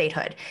votes for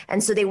statehood,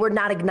 and so they were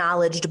not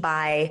acknowledged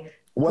by.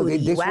 Well,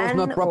 this was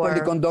not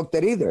properly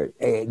conducted either.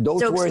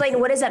 So explain,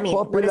 what does that mean?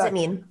 What does it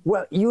mean?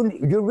 Well, you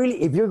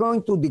really, if you're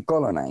going to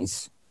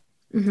decolonize,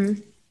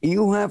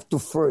 you have to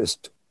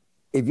first,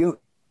 you're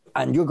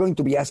going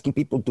to be asking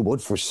people to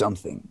vote for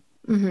something,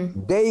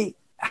 they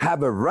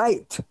have a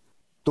right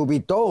to be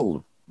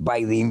told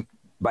by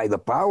the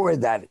power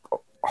that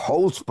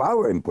holds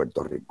power in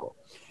Puerto Rico,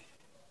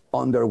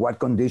 under what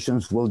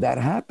conditions will that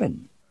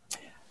happen?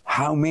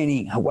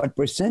 What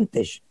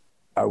percentage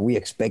are we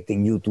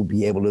expecting you to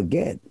be able to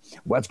get?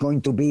 What's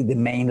going to be the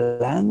main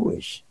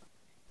language?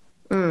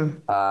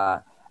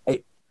 How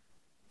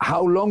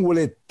long will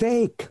it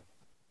take?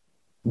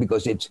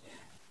 Because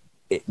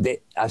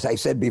as I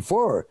said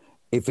before,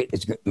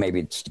 maybe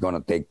it's going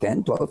to take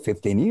 10, 12,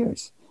 15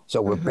 years.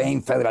 So we're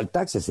paying federal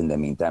taxes in the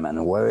meantime,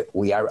 and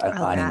we are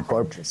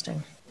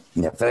interesting.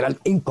 Federal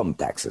income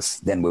taxes,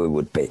 then we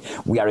would pay.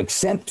 We are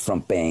exempt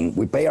from paying.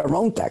 We pay our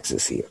own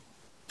taxes here.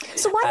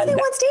 So why do they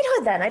want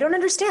statehood then? I don't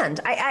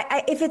understand.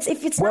 If it's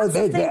not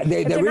something,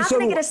 if they're not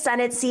going to get a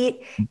Senate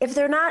seat, if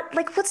they're not,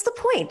 like, what's the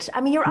point? I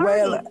mean, you're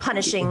already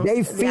punishing.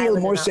 They feel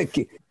more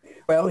secure.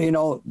 Well,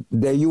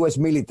 the U.S.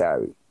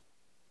 military.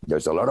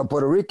 There's a lot of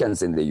Puerto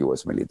Ricans in the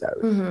U.S.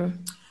 military.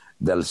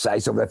 The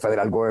size of the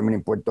federal government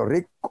in Puerto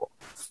Rico,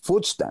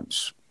 food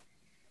stamps,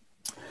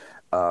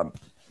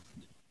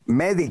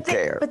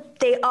 Medicare. But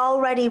they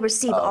already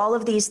receive all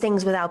of these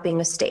things without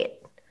being a state.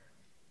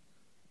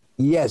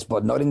 Yes,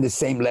 but not in the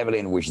same level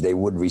in which they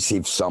would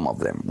receive some of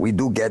them. We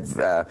do get,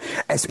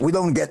 we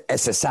don't get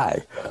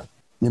SSI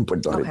in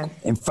Puerto Rico.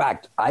 In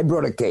fact, I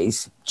brought a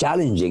case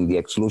challenging the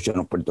exclusion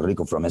of Puerto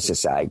Rico from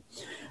SSI,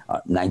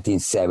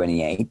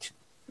 1978.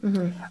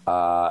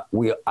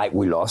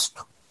 We lost.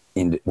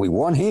 We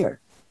won here.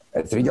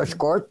 A three-judge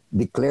court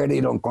declared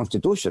it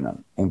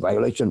unconstitutional in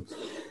violation.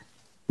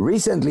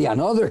 Recently,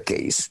 another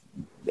case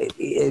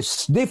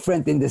is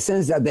different in the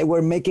sense that they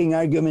were making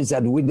arguments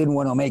that we didn't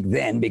want to make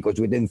then because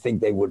we didn't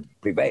think they would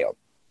prevail.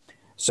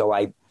 So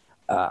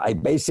I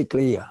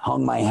basically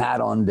hung my hat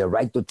on the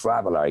right to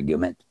travel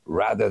argument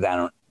rather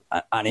than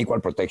an equal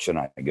protection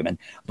argument.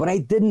 But I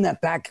didn't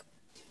attack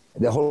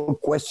the whole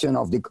question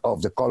of the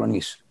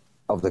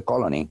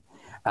colony,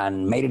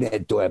 and made it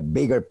into a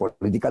bigger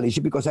political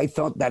issue because I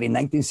thought that in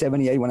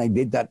 1978, when I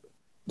did that,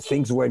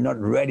 things were not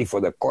ready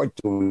for the court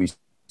to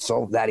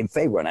resolve that in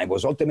favor. And I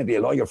was ultimately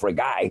a lawyer for a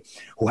guy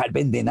who had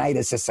been denied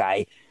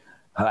SSI,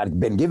 had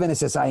been given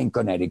SSI in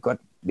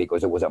Connecticut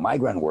because it was a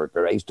migrant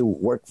worker. I used to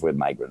work for a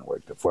migrant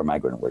worker.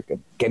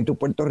 Came to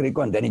Puerto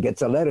Rico, and then he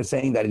gets a letter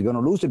saying that he's going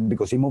to lose it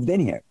because he moved in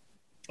here.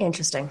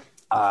 Interesting.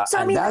 So,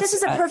 I mean, this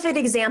is a perfect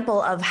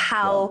example of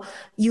how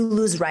you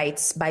lose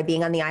rights by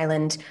being on the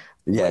island.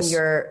 Yes. When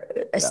you're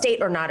a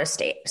state or not a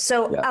state.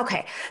 So,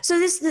 okay.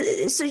 So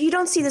so you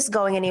don't see this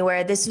going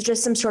anywhere. This is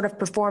just some sort of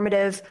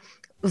performative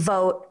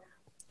vote.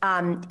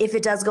 If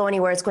it does go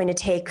anywhere, it's going to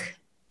take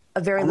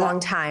a very long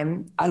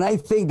time. And I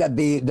think that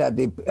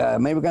the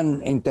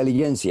American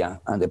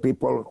intelligentsia and the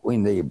people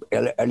in the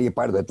early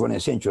part of the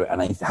 20th century,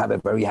 and I have a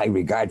very high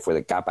regard for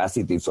the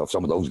capacities of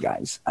some of those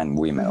guys and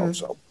women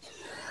also,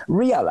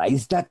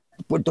 realized that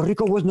Puerto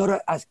Rico was not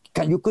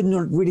you could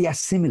not really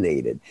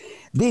assimilate it.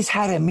 This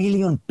had 1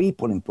 million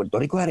people in Puerto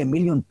Rico, had 1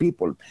 million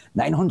people,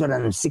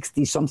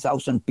 960 some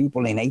thousand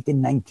people in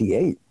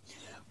 1898.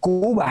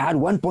 Cuba had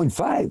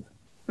 1.5,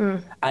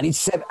 and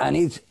it's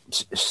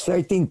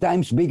 13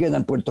 times bigger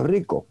than Puerto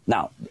Rico.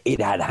 Now,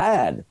 it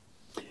had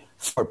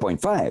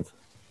 4.5.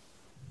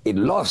 It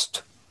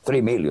lost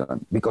 3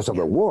 million because of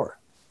the war.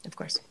 Of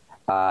course.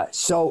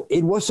 So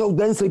it was so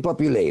densely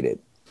populated.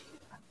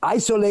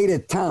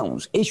 Isolated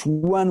towns, each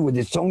one with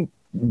its own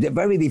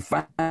very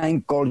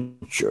defined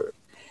culture.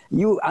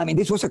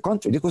 This was a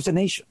country, this was a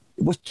nation.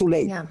 It was too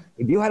late. Yeah.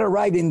 If you had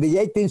arrived in the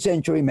 18th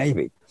century,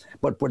 maybe.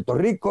 But Puerto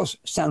Rico's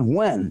San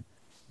Juan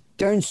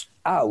turns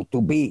out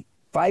to be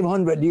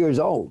 500 years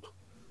old.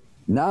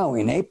 Now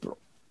in April,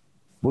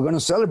 we're going to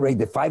celebrate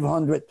the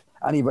 500th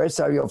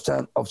anniversary of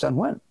San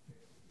Juan,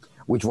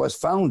 which was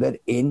founded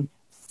in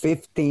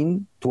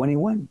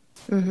 1521.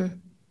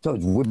 So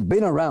we've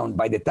been around.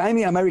 By the time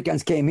the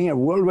Americans came here,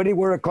 we already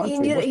were a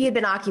country. You'd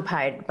been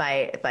occupied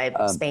by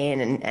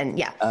Spain and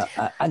yeah.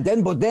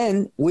 But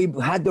then we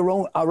had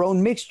our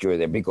own mixture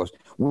there because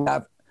we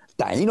have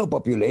Taino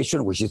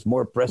population, which is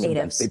more present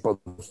than people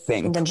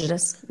think.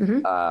 Indigenous.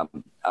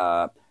 And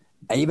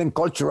even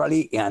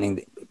culturally,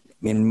 and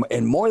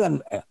in more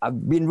than,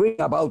 I've been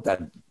reading about that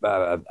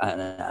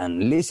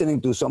and listening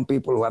to some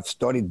people who have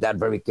studied that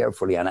very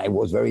carefully, and I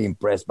was very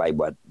impressed by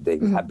what they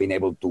have been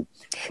able to.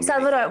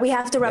 Salvador, we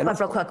have to wrap up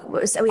real quick.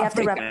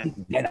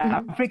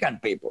 African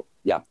people.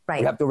 Yeah, right.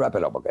 We have to wrap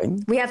it up, okay?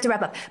 We have to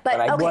wrap up. But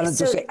I wanted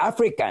to say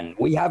African.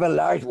 We had a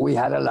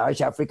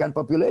large African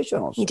population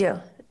also. You do.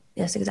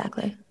 Yes,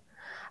 exactly.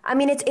 I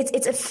mean,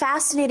 it's a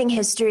fascinating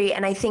history,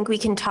 and I think we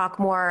can talk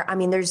more. I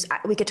mean,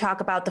 we could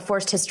talk about the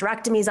forced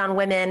hysterectomies on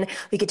women.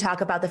 We could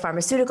talk about the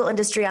pharmaceutical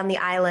industry on the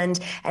island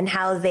and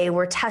how they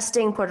were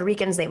testing Puerto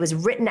Ricans. It was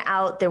written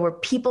out. There were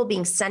people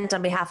being sent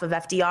on behalf of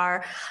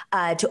FDR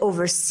to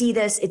oversee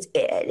this.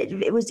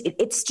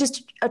 It's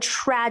just a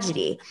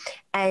tragedy,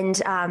 and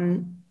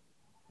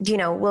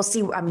we'll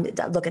see.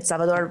 Look at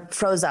Salvador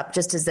froze up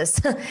just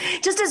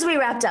as we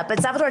wrapped up.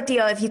 But Salvador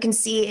Theo, if you can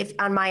see if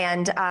on my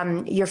end,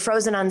 you're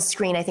frozen on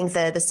screen. I think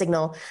the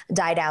signal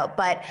died out,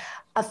 but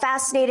a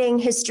fascinating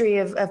history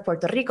of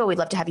Puerto Rico. We'd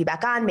love to have you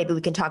back on. Maybe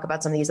we can talk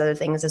about some of these other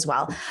things as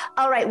well.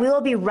 All right. We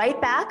will be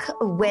right back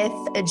with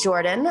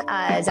Jordan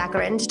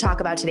Zakarin to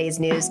talk about today's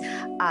news.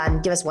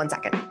 Give us 1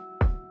 second.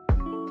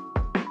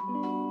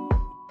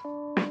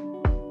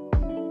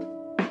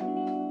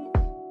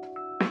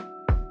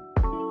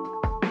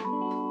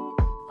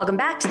 Welcome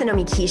back to the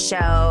Nomi Key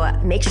Show.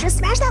 Make sure to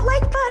smash that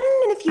like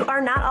button. And if you are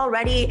not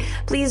already,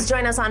 please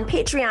join us on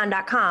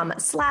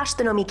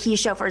patreon.com/the Nomi Key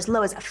Show for as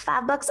low as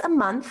 $5 a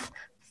month,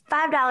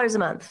 $5 a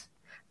month.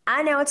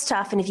 I know it's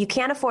tough. And if you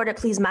can't afford it,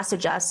 please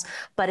message us.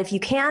 But if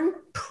you can,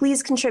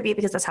 please contribute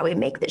because that's how we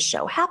make this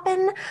show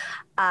happen.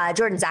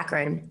 Jordan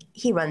Zakarin,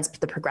 he runs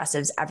the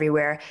Progressives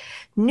Everywhere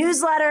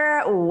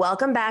newsletter.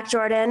 Welcome back,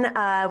 Jordan.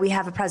 We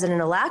have a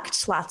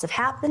president-elect. Lots have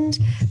happened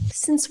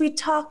since we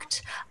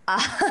talked.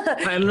 I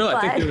don't know.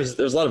 I think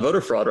there's a lot of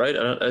voter fraud, right?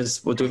 Do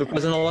we have a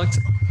president-elect?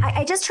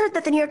 I just heard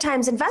that the New York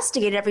Times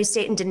investigated every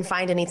state and didn't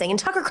find anything. And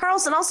Tucker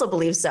Carlson also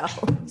believes so.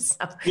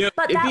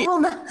 Will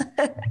not.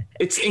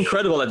 It's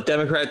incredible that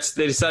Democrats,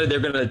 they decided they're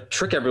going to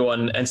trick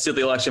everyone and steal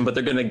the election, but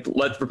they're going to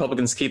let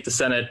Republicans keep the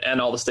Senate and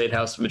all the state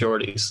House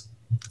majorities.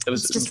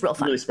 It's just real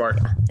fun. Really smart.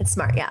 Yeah, it's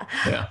smart, yeah.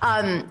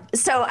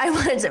 So I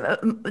wanted to.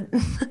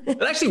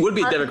 It actually would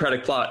be a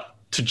Democratic plot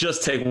to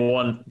just take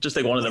one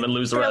of them and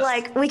lose the rest.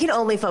 Like, we can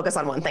only focus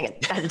on one thing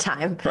at a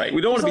time. Right.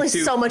 We don't want to be There's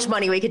only so much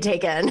money we could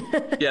take in.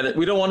 Yeah,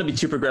 we don't want to be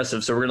too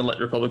progressive, so we're going to let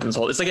Republicans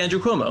hold. It's like Andrew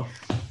Cuomo.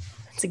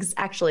 It's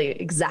actually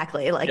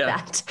exactly like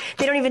that.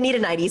 They don't even need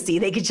an IDC.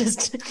 They could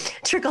just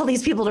trick all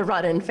these people to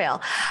run and fail.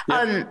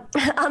 Yeah.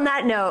 On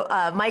that note,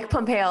 Mike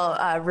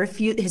Pompeo,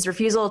 his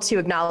refusal to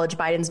acknowledge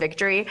Biden's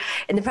victory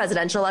in the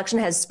presidential election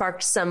has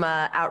sparked some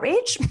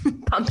outrage.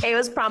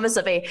 Pompeo's promise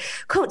of a,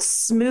 quote,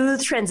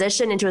 smooth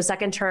transition into a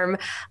second term,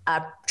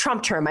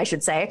 Trump term, I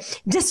should say,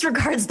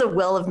 disregards the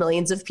will of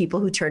millions of people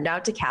who turned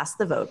out to cast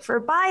the vote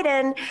for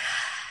Biden.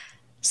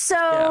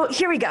 So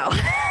Here we go.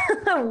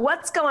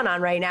 What's going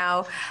on right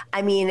now?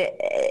 I mean,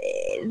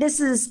 this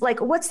is like,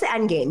 what's the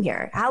end game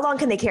here? How long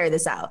can they carry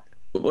this out?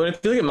 Well, if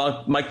you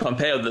look at Mike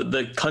Pompeo,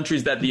 the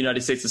countries that the United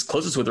States is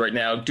closest with right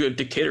now do have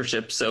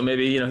dictatorship. So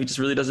maybe, he just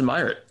really does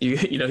admire it.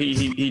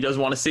 He does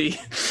want to see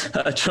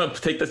Trump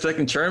take the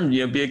second term,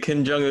 be a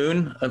Kim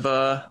Jong-un of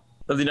the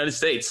United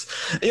States.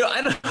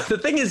 The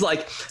thing is,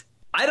 like,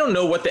 I don't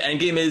know what the end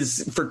game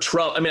is for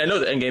Trump. I mean, I know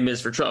the end game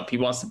is for Trump. He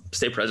wants to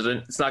stay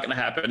president. It's not going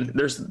to happen.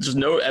 There's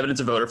no evidence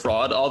of voter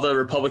fraud. All the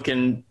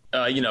Republican,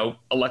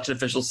 election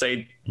officials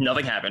say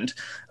nothing happened,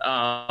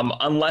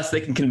 unless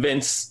they can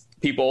convince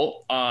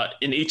people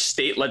in each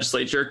state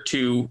legislature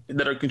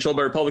that are controlled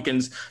by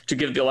Republicans to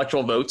give the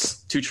electoral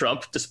votes to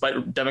Trump,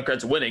 despite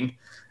Democrats winning.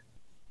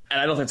 And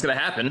I don't think it's going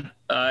to happen.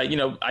 I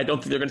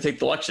don't think they're going to take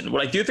the election.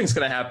 What I do think is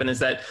going to happen is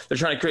that they're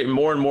trying to create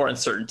more and more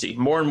uncertainty,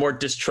 more and more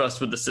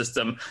distrust with the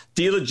system,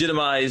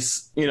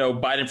 delegitimize,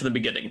 Biden from the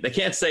beginning. They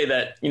can't say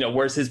that,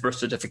 where's his birth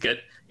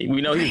certificate?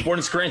 We know he was born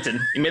in Scranton.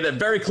 He made that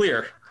very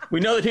clear. We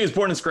know that he was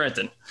born in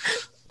Scranton.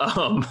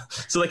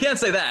 So they can't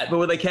say that. But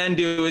what they can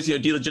do is,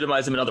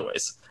 delegitimize him in other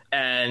ways.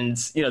 And,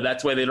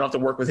 that's why they don't have to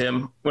work with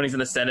him when he's in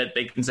the Senate.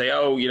 They can say,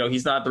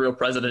 he's not the real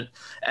president.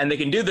 And they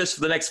can do this for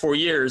the next 4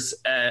 years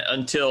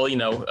until,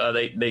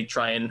 they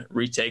try and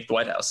retake the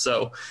White House.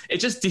 So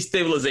it's just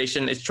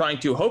destabilization. It's trying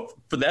to hope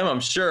for them, I'm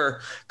sure,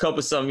 come up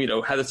with some,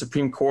 have the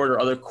Supreme Court or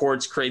other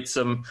courts create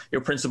some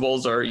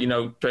principles or,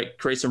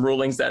 create some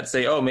rulings that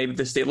say, maybe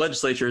the state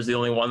legislature is the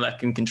only one that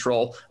can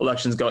control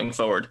elections going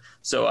forward.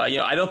 So,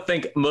 I don't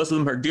think most of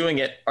them are doing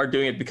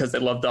it because they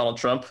love Donald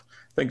Trump.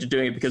 I think they're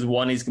doing it because,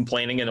 one, he's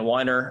complaining and a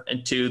whiner,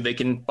 and two, they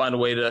can find a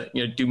way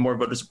to do more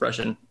voter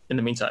suppression in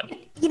the meantime.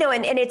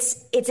 And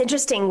it's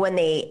interesting when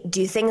they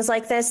do things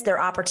like this, there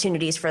are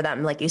opportunities for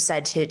them, like you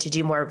said, to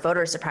do more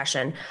voter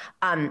suppression.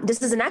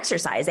 This is an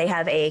exercise. They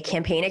have a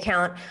campaign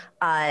account,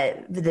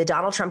 the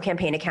Donald Trump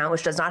campaign account,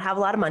 which does not have a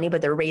lot of money,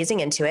 but they're raising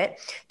into it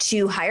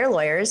to hire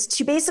lawyers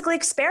to basically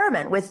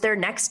experiment with their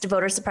next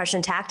voter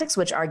suppression tactics,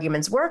 which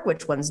arguments work,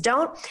 which ones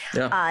don't.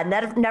 Yeah.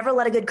 Never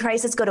let a good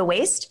crisis go to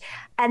waste.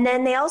 And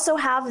then they also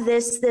have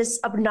this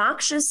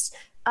obnoxious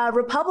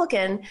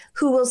Republican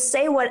who will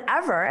say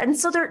whatever. And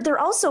so they're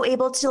also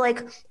able to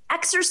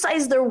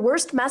exercise their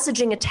worst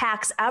messaging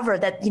attacks ever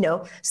that,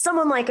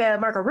 someone like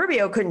Marco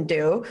Rubio couldn't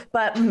do.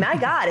 But my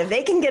God, if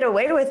they can get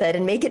away with it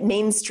and make it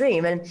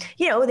mainstream, and,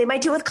 they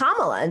might do it with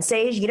Kamala and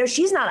say,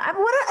 she's not,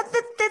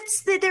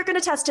 they're going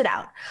to test it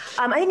out.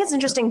 I think it's an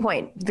interesting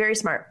point. Very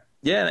smart.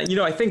 Yeah.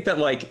 I think that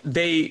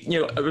they,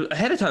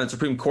 ahead of time, the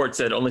Supreme Court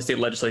said only state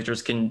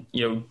legislatures can,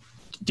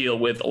 deal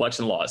with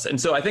election laws. And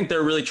so I think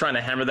they're really trying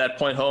to hammer that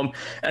point home.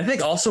 And I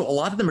think also a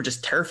lot of them are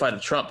just terrified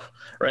of Trump,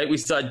 right? We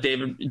saw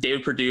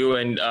David Perdue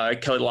and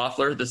Kelly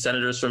Loeffler, the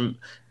senators from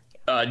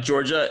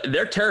Georgia.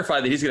 They're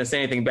terrified that he's going to say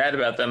anything bad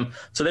about them.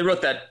 So they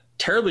wrote that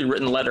terribly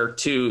written letter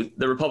to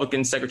the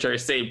Republican Secretary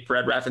of State,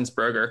 Brad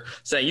Raffensperger,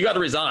 saying, you got to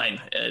resign.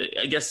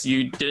 I guess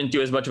you didn't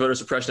do as much voter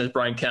suppression as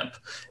Brian Kemp.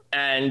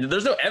 And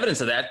there's no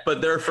evidence of that,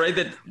 but they're afraid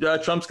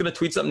that Trump's going to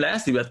tweet something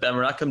nasty about them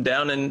or not come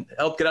down and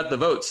help get out the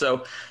vote.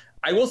 So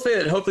I will say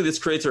that hopefully this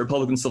creates a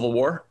Republican civil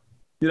war,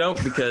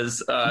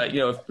 because,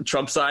 if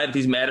Trump's side, if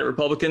he's mad at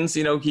Republicans,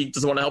 he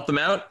doesn't want to help them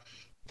out.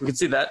 We can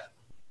see that.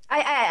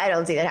 I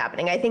don't see that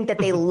happening. I think that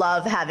they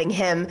love having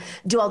him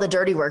do all the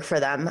dirty work for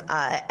them,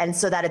 and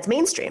so that it's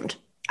mainstreamed.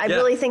 I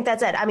really think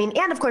that's it. I mean,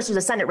 and of course, there's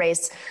a Senate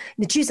race,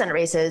 the 2 Senate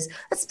races.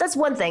 That's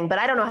one thing, but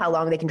I don't know how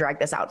long they can drag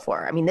this out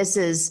for. I mean,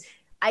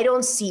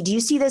 do you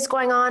see this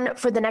going on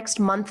for the next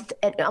month,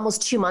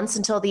 almost 2 months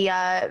until the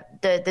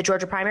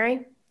Georgia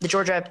primary? The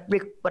Georgia,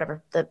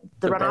 whatever, the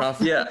runoff.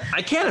 Yeah,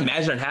 I can't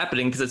imagine it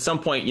happening because at some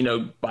point,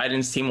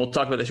 Biden's team, we'll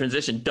talk about the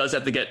transition, does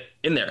have to get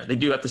in there. They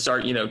do have to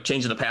start,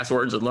 changing the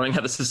passwords and learning how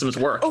the systems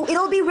work. Oh,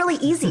 it'll be really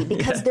easy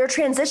because their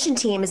transition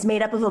team is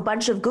made up of a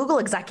bunch of Google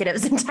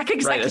executives and tech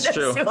executives. Right, that's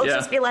true. Who will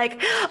just be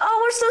like, oh,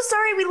 we're so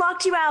sorry we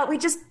locked you out. We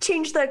just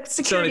changed the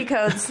security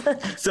codes.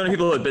 So many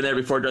people who have been there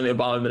before during the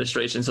Obama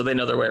administration, so they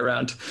know their way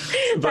around.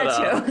 But,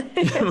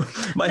 that's true.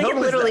 They can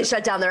literally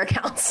shut down their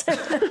accounts.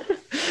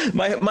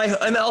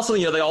 And also,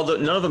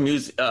 none of them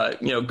use,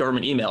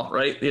 government email,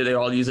 right? They're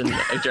all using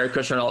Jared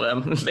Kushner and all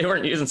them. They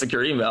weren't using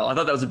secure email. I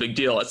thought that was a big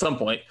deal at some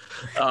point.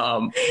 But I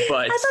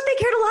thought they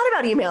cared a lot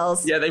about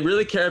emails. Yeah, they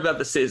really care about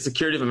the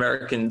security of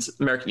American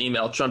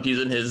email. Trump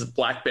using his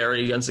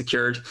BlackBerry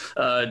unsecured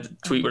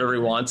tweet whatever he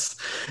wants.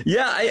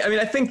 Yeah,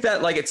 I think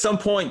that at some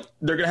point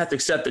they're going to have to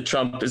accept that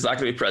Trump is not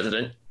going to be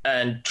president.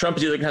 And Trump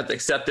is either going to have to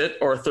accept it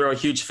or throw a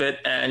huge fit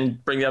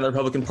and bring down the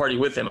Republican Party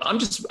with him. I'm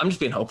just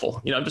being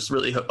hopeful. I'm just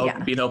really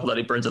being hopeful that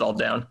he burns it all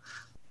down.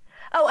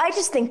 Oh, I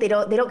just think they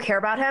don't care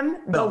about him.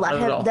 They'll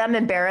let them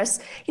embarrass.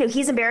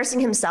 He's embarrassing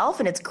himself,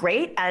 and it's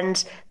great.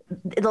 And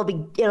it'll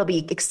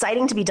be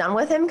exciting to be done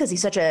with him because he's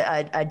such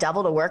a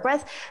devil to work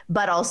with.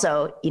 But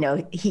also,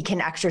 he can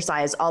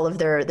exercise all of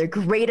their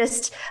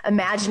greatest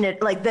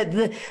imaginative, like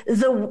the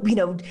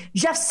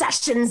Jeff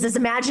Sessions, his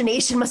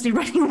imagination must be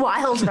running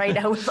wild right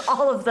now with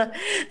all of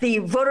the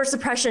voter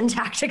suppression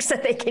tactics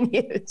that they can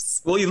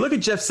use. Well, you look at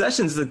Jeff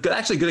Sessions, it's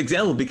actually a good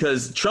example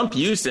because Trump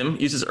used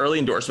his early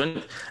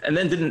endorsement, and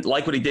then didn't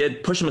like what he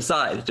did, push him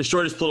aside,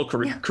 destroyed his political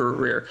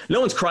career. No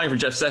one's crying for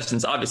Jeff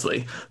Sessions,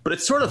 obviously, but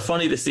it's sort of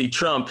funny to see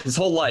Trump his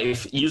whole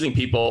life using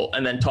people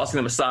and then tossing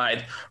them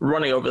aside,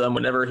 running over them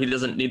whenever he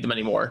doesn't need them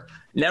anymore.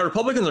 Now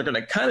Republicans are going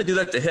to kind of do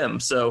that to him.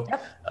 So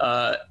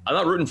I'm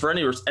not rooting for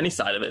any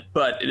side of it,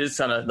 but it is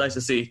kind of nice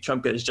to see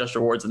Trump get his just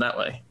rewards in that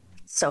way.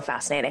 So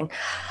fascinating.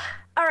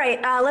 All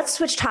right, let's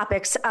switch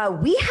topics.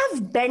 We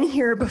have been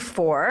here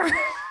before.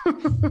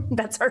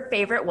 That's our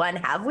favorite one.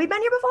 Have we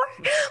been here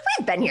before?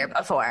 We've been here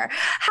before.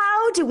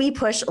 How do we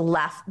push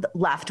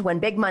left when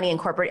big money and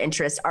corporate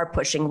interests are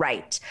pushing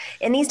right?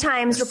 In these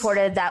times,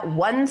 reported that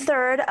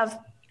 1/3 of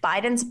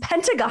Biden's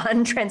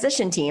Pentagon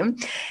transition team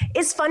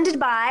is funded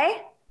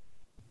by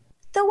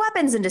the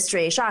weapons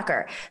industry.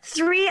 Shocker.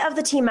 3 of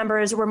the team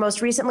members were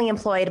most recently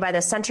employed by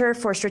the Center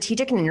for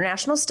Strategic and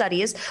International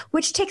Studies,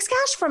 which takes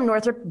cash from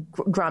Northrop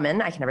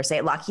Grumman, I can never say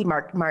it, Lockheed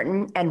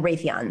Martin, and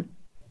Raytheon.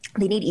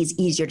 They need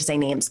easier to say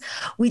names.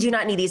 We do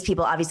not need these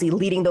people obviously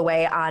leading the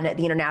way on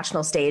the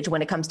international stage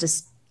when it comes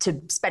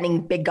to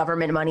spending big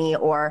government money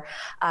or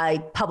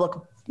public,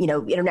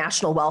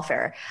 international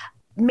welfare.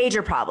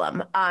 Major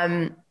problem.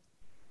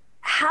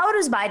 How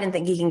does Biden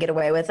think he can get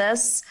away with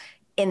this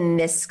in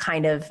this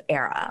kind of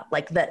era?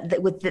 Like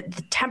with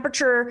the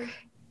temperature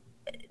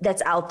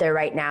that's out there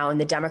right now in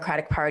the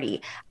Democratic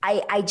Party,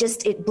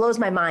 it blows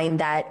my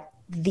mind that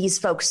these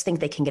folks think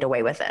they can get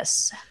away with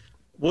this.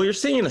 Well, you're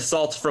seeing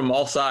assaults from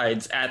all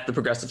sides at the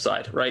progressive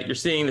side, right? You're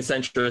seeing the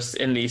centrists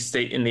in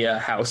the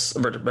House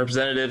of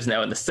Representatives,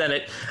 now in the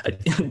Senate.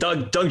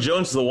 Doug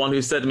Jones is the one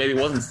who said maybe it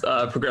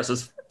wasn't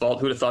progressives' fault.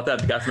 Who'd have thought that?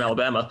 The guy from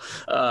Alabama.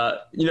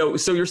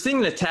 So you're seeing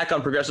an attack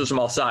on progressives from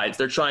all sides.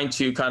 They're trying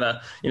to kind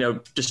of,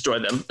 destroy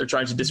them. They're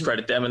trying to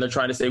discredit them, and they're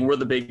trying to say we're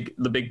the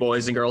big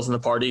boys and girls in the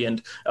party,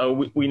 and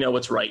we know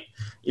what's right.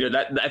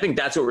 I think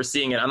that's what we're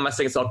seeing. And I'm not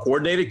saying it's all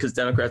coordinated because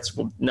Democrats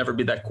will never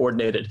be that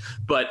coordinated.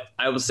 But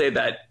I will say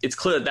that it's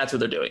clear that that's what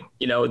they're doing.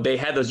 They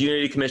had those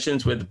unity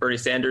commissions with Bernie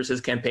Sanders, his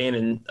campaign,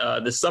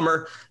 and this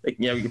summer,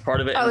 you're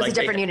part of it. Oh, it's a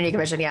different unity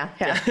commission. Yeah.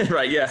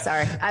 Right. Yeah.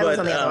 Sorry. I was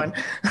on the other one.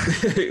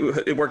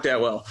 It worked out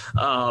well.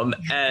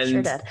 And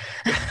sure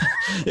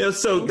did.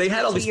 So they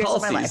had all these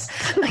policies.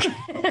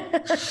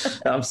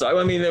 I'm sorry.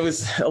 I mean, it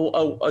was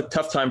a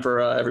tough time for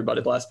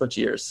everybody the last bunch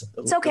of years.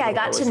 It's okay. I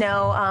got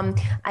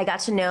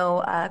to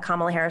know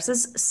Kamala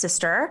Harris's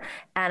sister,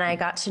 and I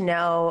got to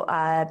know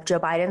Joe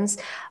Biden's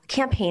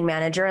campaign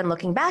manager, and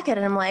looking back at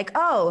it, I'm like,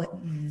 oh,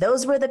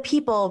 those were the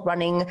people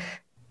running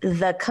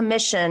the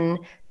commission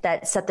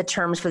that set the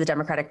terms for the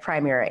Democratic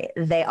primary.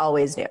 They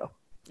always knew.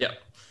 Yeah.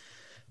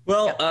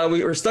 Well,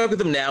 we're stuck with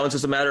them now. It's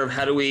just a matter of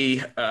how do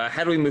we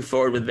move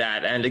forward with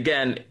that? And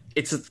again,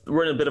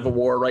 we're in a bit of a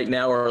war right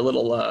now, or a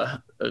little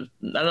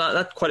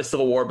not quite a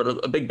civil war,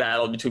 but a big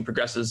battle between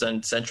progressives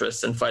and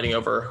centrists, and fighting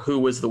over who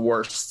was the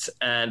worst.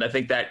 And I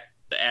think that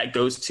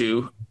goes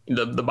to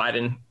the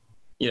Biden,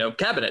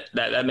 cabinet.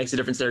 That makes a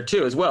difference there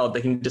too, as well.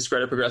 They can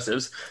discredit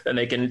progressives, and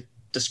they can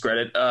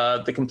discredit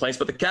the complaints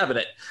about the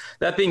cabinet.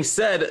 That being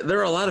said, there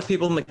are a lot of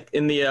people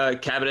in the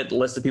cabinet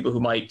list of people who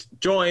might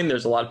join.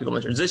 There's a lot of people in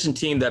the transition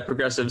team that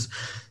progressives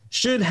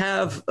should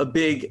have a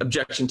big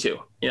objection to.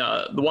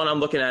 The one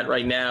I'm looking at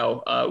right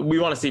now, we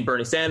want to see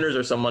Bernie Sanders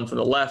or someone from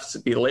the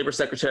left be the labor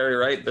secretary,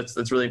 right?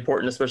 That's really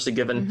important, especially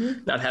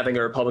given not having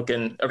a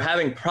Republican, or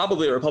having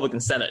probably a Republican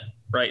Senate,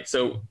 right?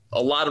 So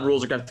a lot of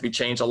rules are going to have to be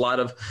changed. A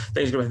lot of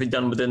things are going to have to be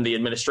done within the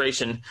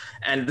administration.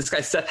 And this guy,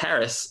 Seth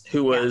Harris,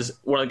 who was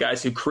one of the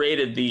guys who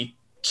created the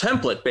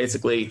template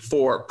basically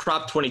for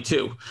Prop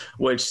 22,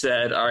 which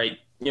said, all right,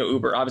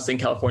 Uber, obviously in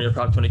California,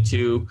 Prop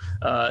 22,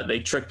 they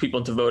tricked people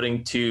into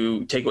voting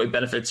to take away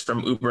benefits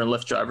from Uber and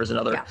Lyft drivers and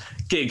other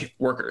gig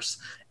workers.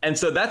 And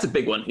so that's a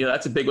big one.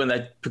 That's a big one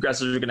that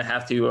progressives are going to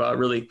have to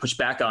really push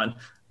back on.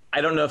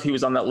 I don't know if he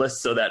was on that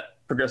list so that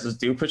progressives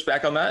do push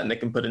back on that and they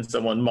can put in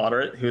someone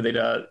moderate who they'd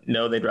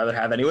know they'd rather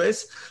have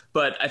anyways.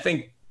 But I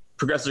think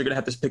progressives are going to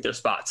have to pick their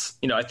spots.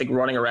 I think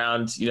running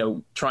around,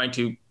 trying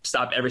to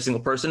stop every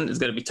single person is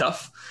going to be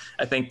tough.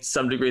 I think to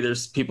some degree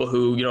there's people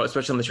who,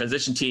 especially on the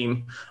transition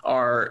team,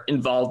 are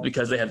involved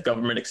because they have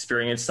government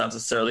experience, not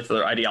necessarily for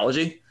their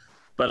ideology.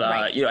 But,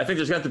 I think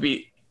there's going to have to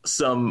be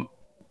some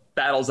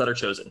battles that are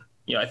chosen.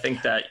 I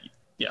think that,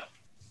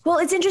 Well,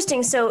 it's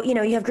interesting. So,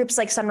 you have groups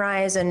like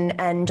Sunrise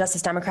and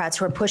Justice Democrats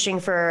who are pushing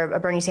for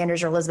Bernie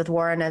Sanders or Elizabeth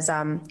Warren as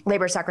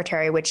labor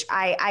secretary, which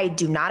I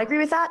do not agree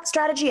with that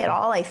strategy at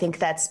all. I think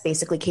that's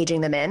basically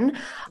caging them in.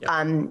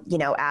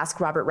 Ask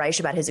Robert Reich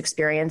about his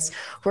experience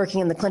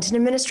working in the Clinton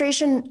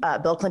administration,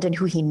 Bill Clinton,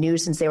 who he knew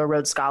since they were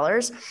Rhodes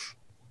Scholars.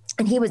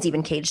 And he was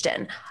even caged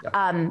in.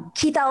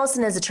 Keith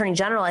Ellison as Attorney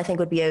General, I think,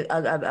 would be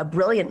a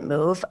brilliant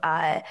move.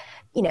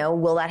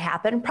 Will that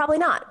happen? Probably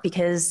not,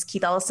 because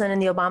Keith Ellison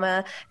and the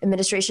Obama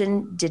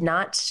administration did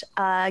not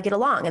get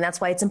along. And that's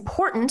why it's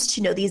important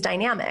to know these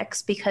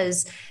dynamics,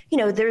 because,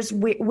 there's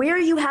where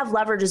you have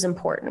leverage is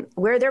important,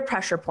 where there are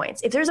pressure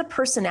points. If there's a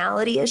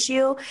personality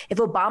issue, if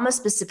Obama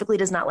specifically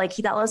does not like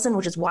Keith Ellison,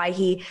 which is why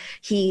he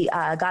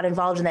got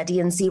involved in that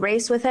DNC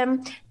race with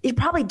him, you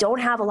probably don't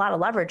have a lot of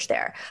leverage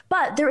there.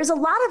 But there is a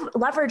lot of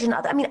leverage in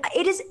other.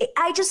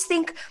 I just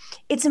think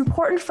it's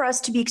important for us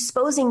to be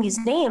exposing these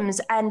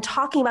names and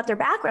talking about their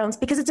backgrounds,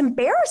 because it's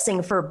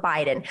embarrassing for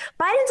Biden.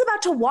 Biden's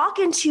about to walk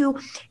into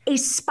a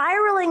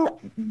spiraling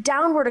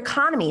downward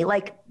economy,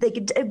 like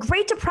the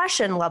Great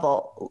Depression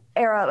level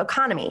era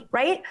economy,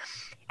 right?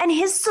 And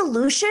his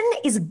solution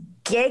is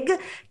gig,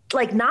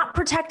 like not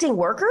protecting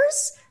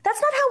workers. That's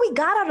not how we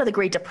got out of the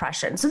Great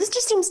Depression. So this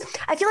just seems,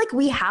 I feel like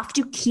we have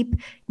to keep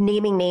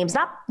naming names,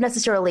 not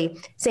necessarily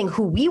saying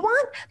who we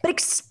want, but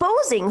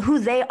exposing who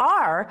they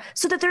are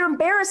so that they're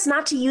embarrassed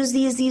not to use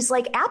these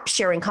like app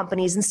sharing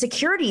companies and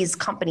securities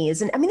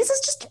companies. And this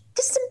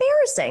is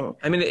embarrassing.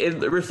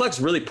 It reflects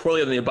really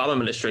poorly on the Obama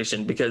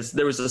administration, because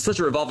there was such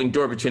a revolving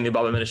door between the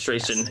Obama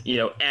administration,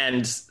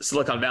 and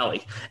Silicon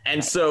Valley.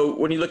 And so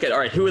when you look at, all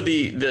right, who are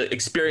the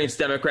experienced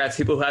Democrats,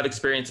 people who have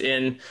experience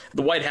in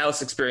the White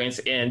House, experience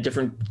in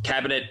different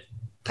cabinet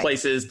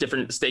places,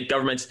 different state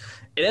governments,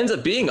 it ends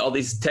up being all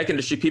these tech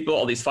industry people,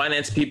 all these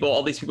finance people,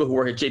 all these people who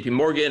work at JP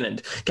Morgan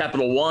and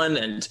Capital One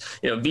and,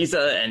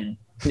 Visa and,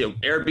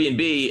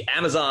 Airbnb,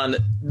 Amazon,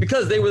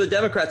 because they were the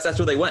Democrats, that's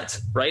where they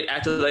went, right?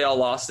 After they all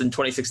lost in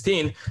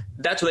 2016,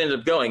 that's where they ended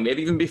up going.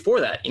 Maybe even before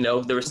that,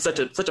 there was such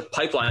a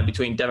pipeline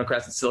between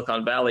Democrats and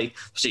Silicon Valley,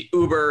 especially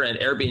Uber and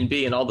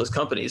Airbnb and all those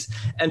companies.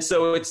 And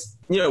so it's,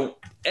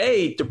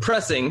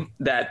 depressing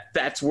that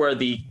that's where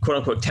the quote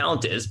unquote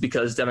talent is,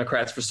 because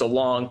Democrats for so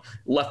long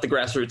left the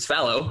grassroots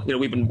fallow.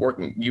 You've been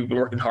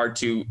working hard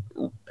to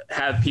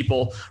have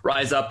people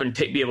rise up and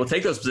be able to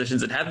take those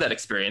positions and have that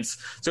experience.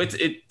 So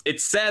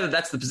it's sad that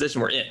that's the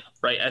position we're in,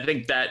 right? I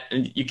think that,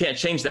 and you can't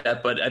change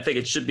that, but I think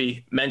it should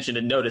be mentioned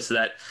and noticed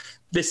that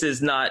this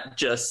is not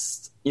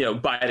just,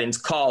 Biden's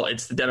call,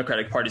 it's the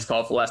Democratic Party's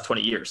call for the last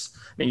 20 years.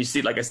 You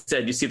see, like I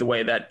said, you see the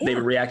way that they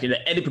were reacting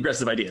to any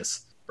progressive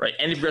ideas, right?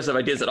 Any progressive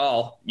ideas at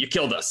all, you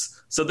killed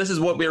us. So this is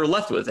what we were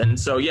left with. And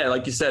so,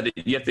 like you said,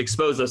 you have to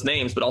expose those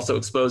names, but also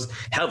expose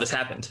how this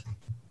happened.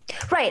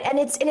 Right. And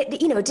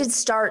it did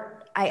start,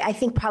 I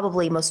think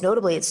probably most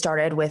notably it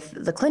started with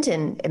the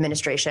Clinton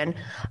administration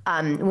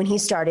when he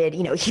started,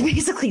 he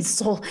basically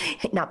sold,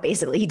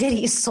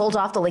 he sold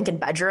off the Lincoln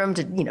bedroom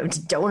to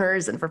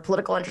donors and for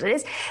political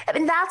interests.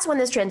 That's when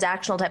this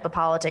transactional type of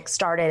politics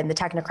started, and the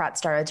technocrats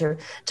started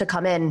to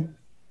come in.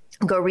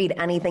 Go read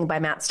anything by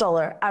Matt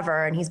Stoller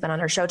ever, and he's been on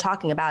our show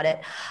talking about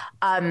it.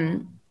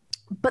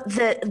 But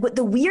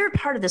the weird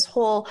part of this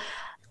whole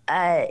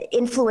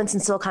influence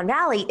in Silicon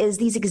Valley is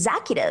these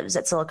executives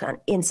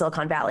in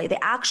Silicon Valley,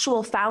 the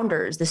actual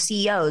founders, the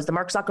CEOs, the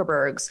Mark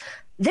Zuckerbergs,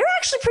 they're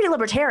actually pretty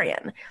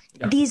libertarian.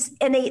 Yeah.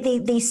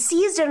 They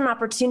seized an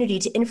opportunity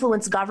to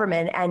influence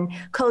government and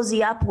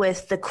cozy up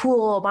with the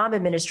cool Obama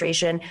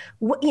administration,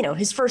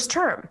 his first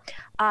term.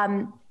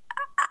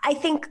 I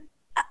think,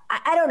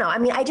 I don't know.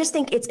 I just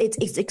think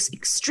it's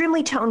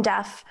extremely tone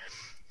deaf.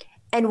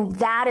 And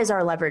that is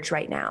our leverage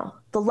right now.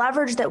 The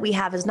leverage that we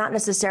have is not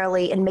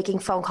necessarily in making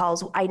phone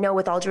calls. I know,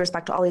 with all due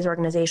respect to all these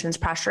organizations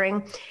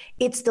pressuring,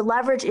 it's the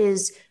leverage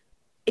is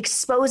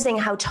exposing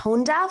how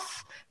tone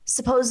deaf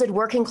supposed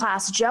working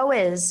class Joe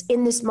is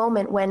in this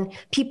moment when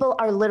people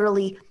are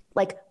literally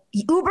like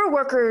Uber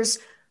workers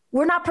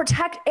were not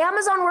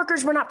Amazon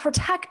workers were not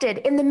protected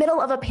in the middle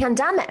of a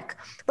pandemic.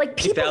 Like,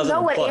 people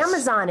know what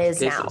Amazon is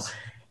cases. Now.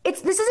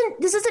 This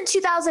isn't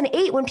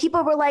 2008 when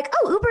people were like,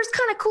 oh, Uber's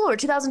kind of cool, or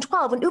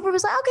 2012 when Uber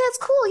was like, okay, that's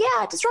cool.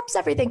 Yeah, it disrupts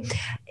everything.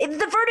 The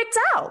verdict's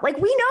out. Like,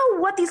 we know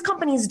what these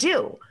companies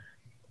do.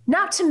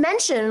 Not to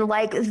mention,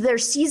 like, they're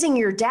seizing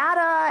your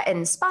data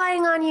and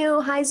spying on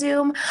you. Hi,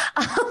 Zoom.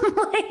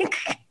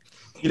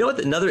 You know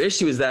what? Another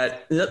issue is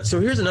that, so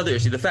here's another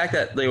issue. The fact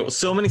that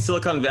so many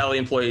Silicon Valley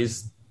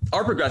employees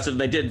are progressive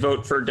and they did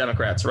vote for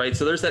Democrats, right?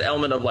 So there's that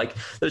element of like,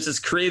 there's this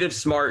creative,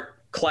 smart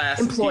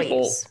class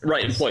employees. People,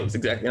 right? Employees,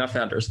 exactly, not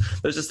founders.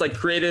 There's just like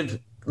creative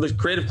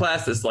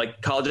class, this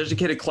like college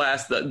educated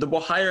class. The more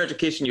higher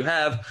education you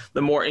have,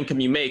 the more income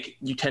you make,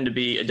 you tend to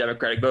be a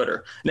Democratic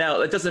voter. Now,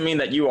 that doesn't mean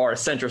that you are a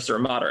centrist or a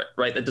moderate,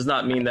 right? That does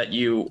not mean that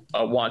you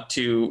want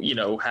to,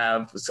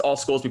 have all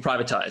schools be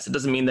privatized. It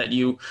doesn't mean that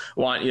you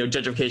want,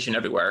 gentrification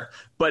everywhere.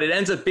 But it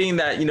ends up being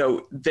that,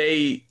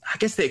 I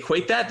guess they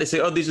equate that. They say,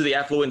 oh, these are the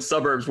affluent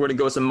suburbs. We're going to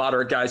go with some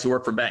moderate guys who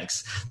work for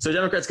banks. So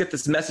Democrats get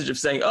this message of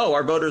saying, oh,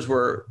 our voters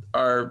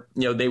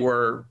they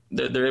were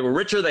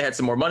richer. They had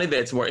some more money. They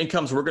had some more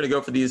income. So we're going to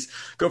go for these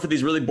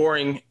really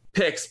boring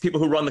picks, people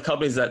who run the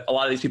companies that a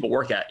lot of these people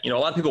work at. A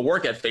lot of people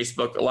work at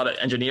Facebook, a lot of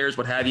engineers,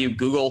 what have you,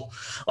 Google.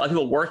 A lot of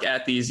people work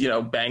at these,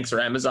 banks or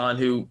Amazon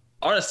who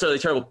aren't necessarily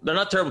terrible. They're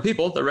not terrible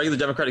people. They're regular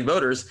Democratic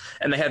voters,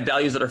 and they have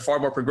values that are far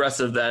more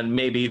progressive than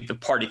maybe the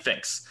party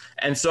thinks.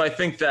 And so I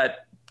think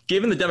that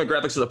given the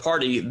demographics of the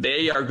party,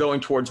 they are going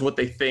towards what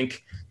they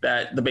think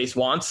that the base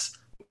wants,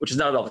 which is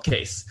not at all the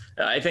case.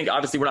 I think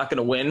obviously we're not going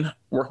to win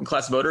working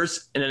class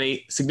voters in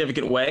any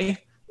significant way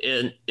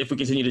if we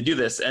continue to do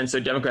this. And so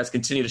Democrats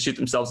continue to shoot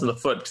themselves in the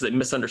foot because they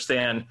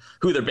misunderstand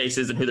who their base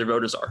is and who their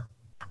voters are.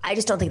 I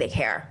just don't think they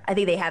care. I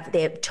think they have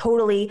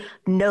totally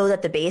know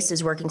that the base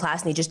is working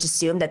class, and they just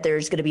assume that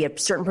there's going to be a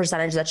certain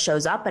percentage that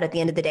shows up. But at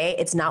the end of the day,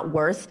 it's not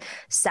worth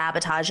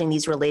sabotaging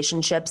these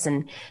relationships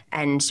and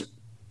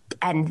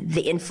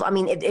the info. I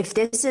mean, if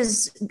this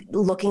is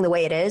looking the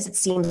way it is, it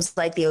seems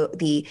like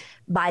the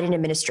Biden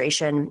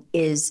administration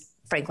is,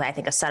 frankly, I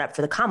think, a setup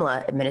for the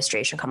Kamala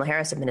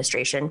Harris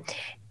administration.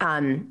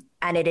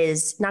 And it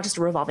is not just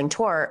a revolving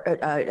door.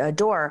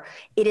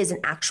 It is an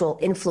actual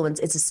influence.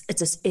 It's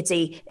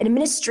an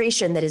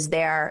administration that is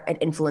there and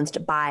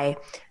influenced by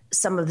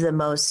some of the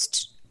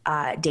most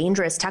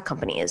dangerous tech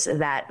companies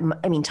that,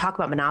 talk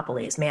about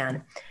monopolies,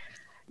 man.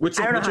 What's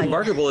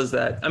remarkable is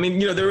that,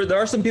 there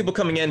are some people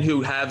coming in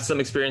who have some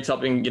experience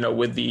helping,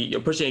 with the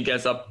pushing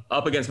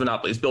up against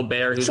monopolies. Bill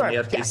Baer, who's in the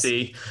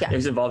FTC,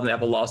 who's involved in the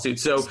Apple lawsuit.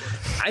 So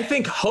I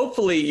think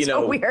hopefully,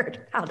 so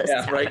weird how this is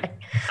happening. Right.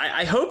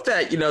 I hope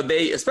that,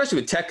 they,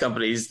 especially with tech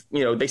companies,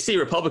 they see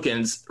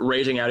Republicans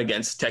raging out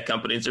against tech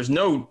companies. There's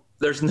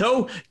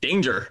no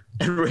danger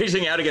in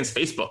raging out against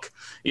Facebook,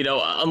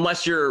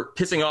 unless you're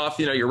pissing off,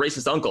 your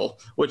racist uncle,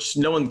 which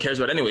no one cares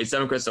about anyways.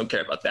 Democrats don't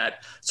care about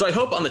that. So I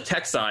hope on the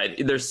tech side,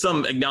 there's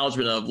some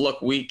acknowledgement of,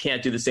 look, we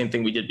can't do the same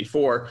thing we did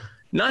before,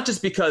 not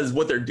just because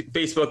what they're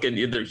Facebook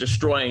and they're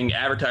destroying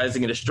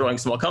advertising and destroying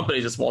small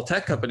companies and small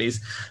tech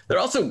companies. They're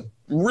also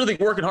really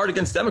working hard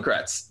against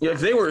Democrats.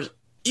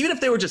 Even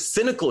if they were just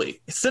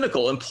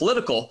cynical and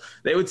political,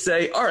 they would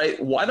say, all right,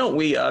 why don't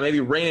we maybe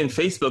rein in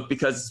Facebook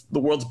because the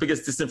world's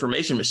biggest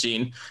disinformation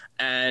machine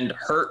and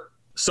hurt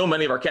so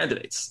many of our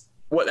candidates?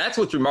 That's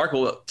what's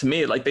remarkable to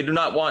me. Like, they do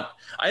not want,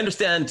 I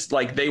understand,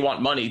 like, they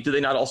want money. Do they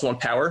not also want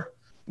power?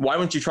 Why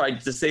wouldn't you try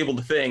to disable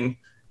the thing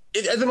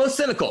as the most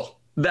cynical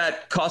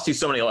that cost you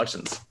so many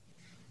elections?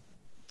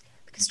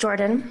 Because,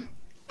 Jordan,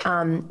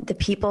 the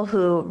people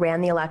who ran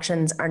the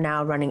elections are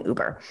now running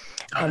Uber,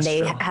 and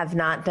they have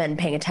not been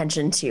paying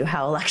attention to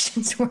how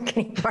elections work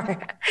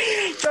anymore.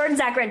 Jordan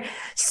Zakarin,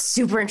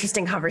 super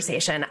interesting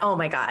conversation. Oh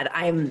my God.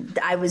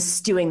 I was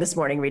stewing this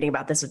morning reading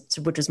about this,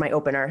 which was my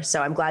opener.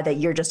 So I'm glad that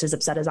you're just as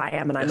upset as I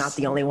am, and I'm not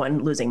the only one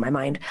losing my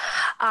mind.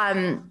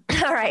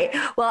 All right.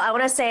 Well, I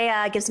want to say,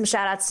 give some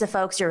shout outs to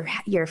folks.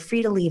 You're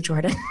free to leave,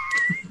 Jordan.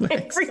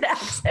 Free to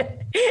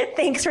exit.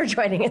 Thanks for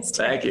joining us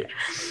today. Thank you.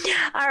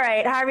 All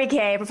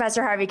right.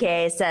 Professor Harvey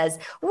K says,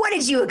 what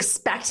did you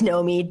expect,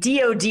 Nomi?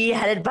 DOD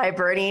headed by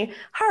Bernie.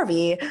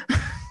 Harvey.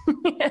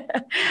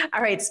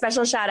 All right.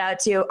 Special shout out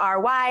to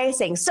RY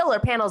saying solar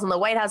panels in the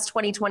White House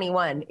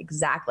 2021.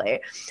 Exactly.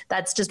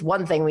 That's just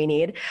one thing we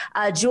need.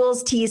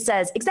 Jules T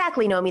says,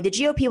 exactly, Nomi. The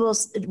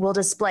GOP will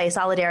display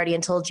solidarity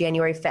until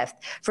January 5th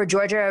for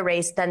Georgia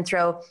race, then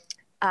throw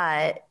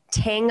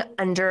Tang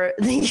under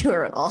the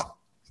urinal.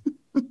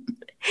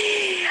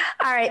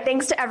 All right.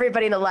 Thanks to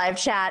everybody in the live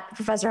chat,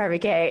 Professor Harvey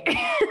K,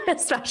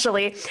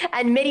 especially,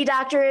 and MIDI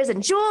doctors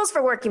and Jules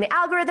for working the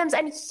algorithms,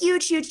 and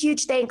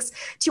huge thanks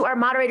to our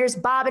moderators,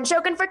 Bob and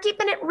Shokin, for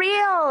keeping it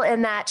real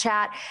in that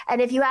chat. And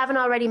if you haven't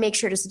already, make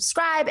sure to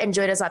subscribe and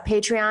join us on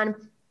Patreon.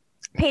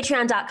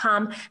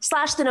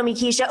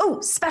 Patreon.com/The Show.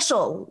 Oh,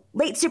 special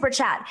late super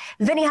chat.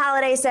 Vinny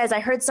Holiday says, I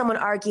heard someone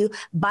argue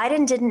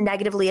Biden didn't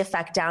negatively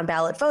affect down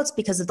ballot votes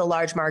because of the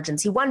large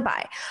margins he won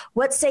by.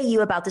 What say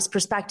you about this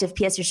perspective?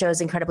 P.S. Your show is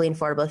incredibly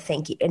informative.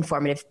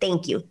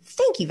 Thank you.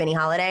 Thank you, Vinny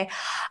Holiday.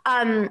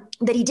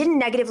 That he didn't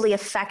negatively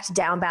affect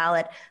down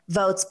ballot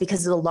votes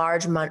because of the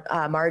large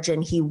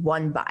margin he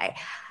won by.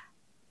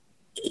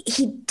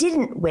 He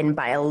didn't win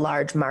by a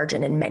large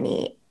margin in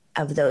many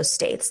of those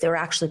states. They were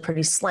actually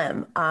pretty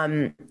slim.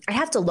 I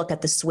have to look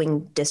at the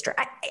swing district.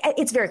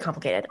 It's very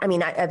complicated. I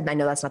mean, I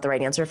know that's not the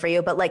right answer for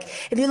you, but like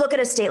if you look at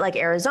a state like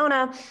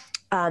Arizona,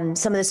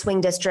 some of the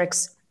swing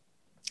districts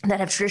that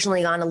have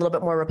traditionally gone a little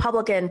bit more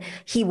Republican,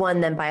 he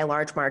won them by a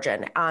large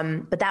margin.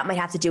 But that might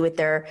have to do with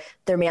their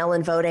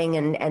mail-in voting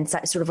and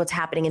sort of what's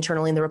happening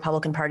internally in the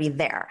Republican Party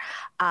there.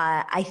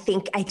 I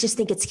just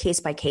think it's case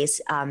by case.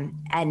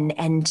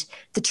 And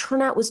the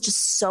turnout was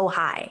just so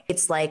high.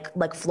 It's like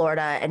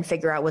Florida, and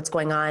figure out what's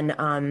going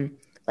on,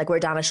 like where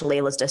Donna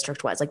Shalala's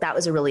district was. Like that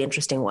was a really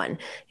interesting one.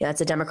 You know,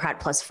 it's a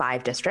Democrat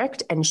 +5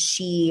 district, and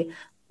she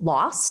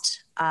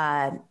lost.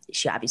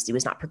 She obviously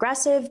was not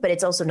progressive, but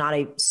it's also not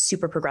a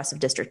super progressive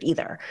district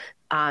either.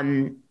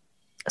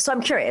 So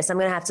I'm curious. I'm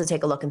going to have to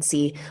take a look and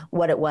see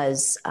what it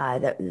was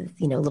that,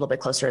 a little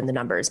bit closer in the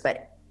numbers,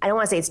 but I don't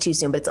want to say it's too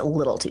soon, but it's a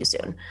little too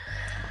soon.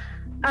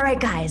 All right,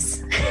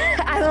 guys,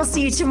 I will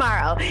see you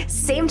tomorrow.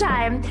 Same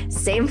time,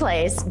 same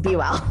place. Be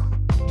well.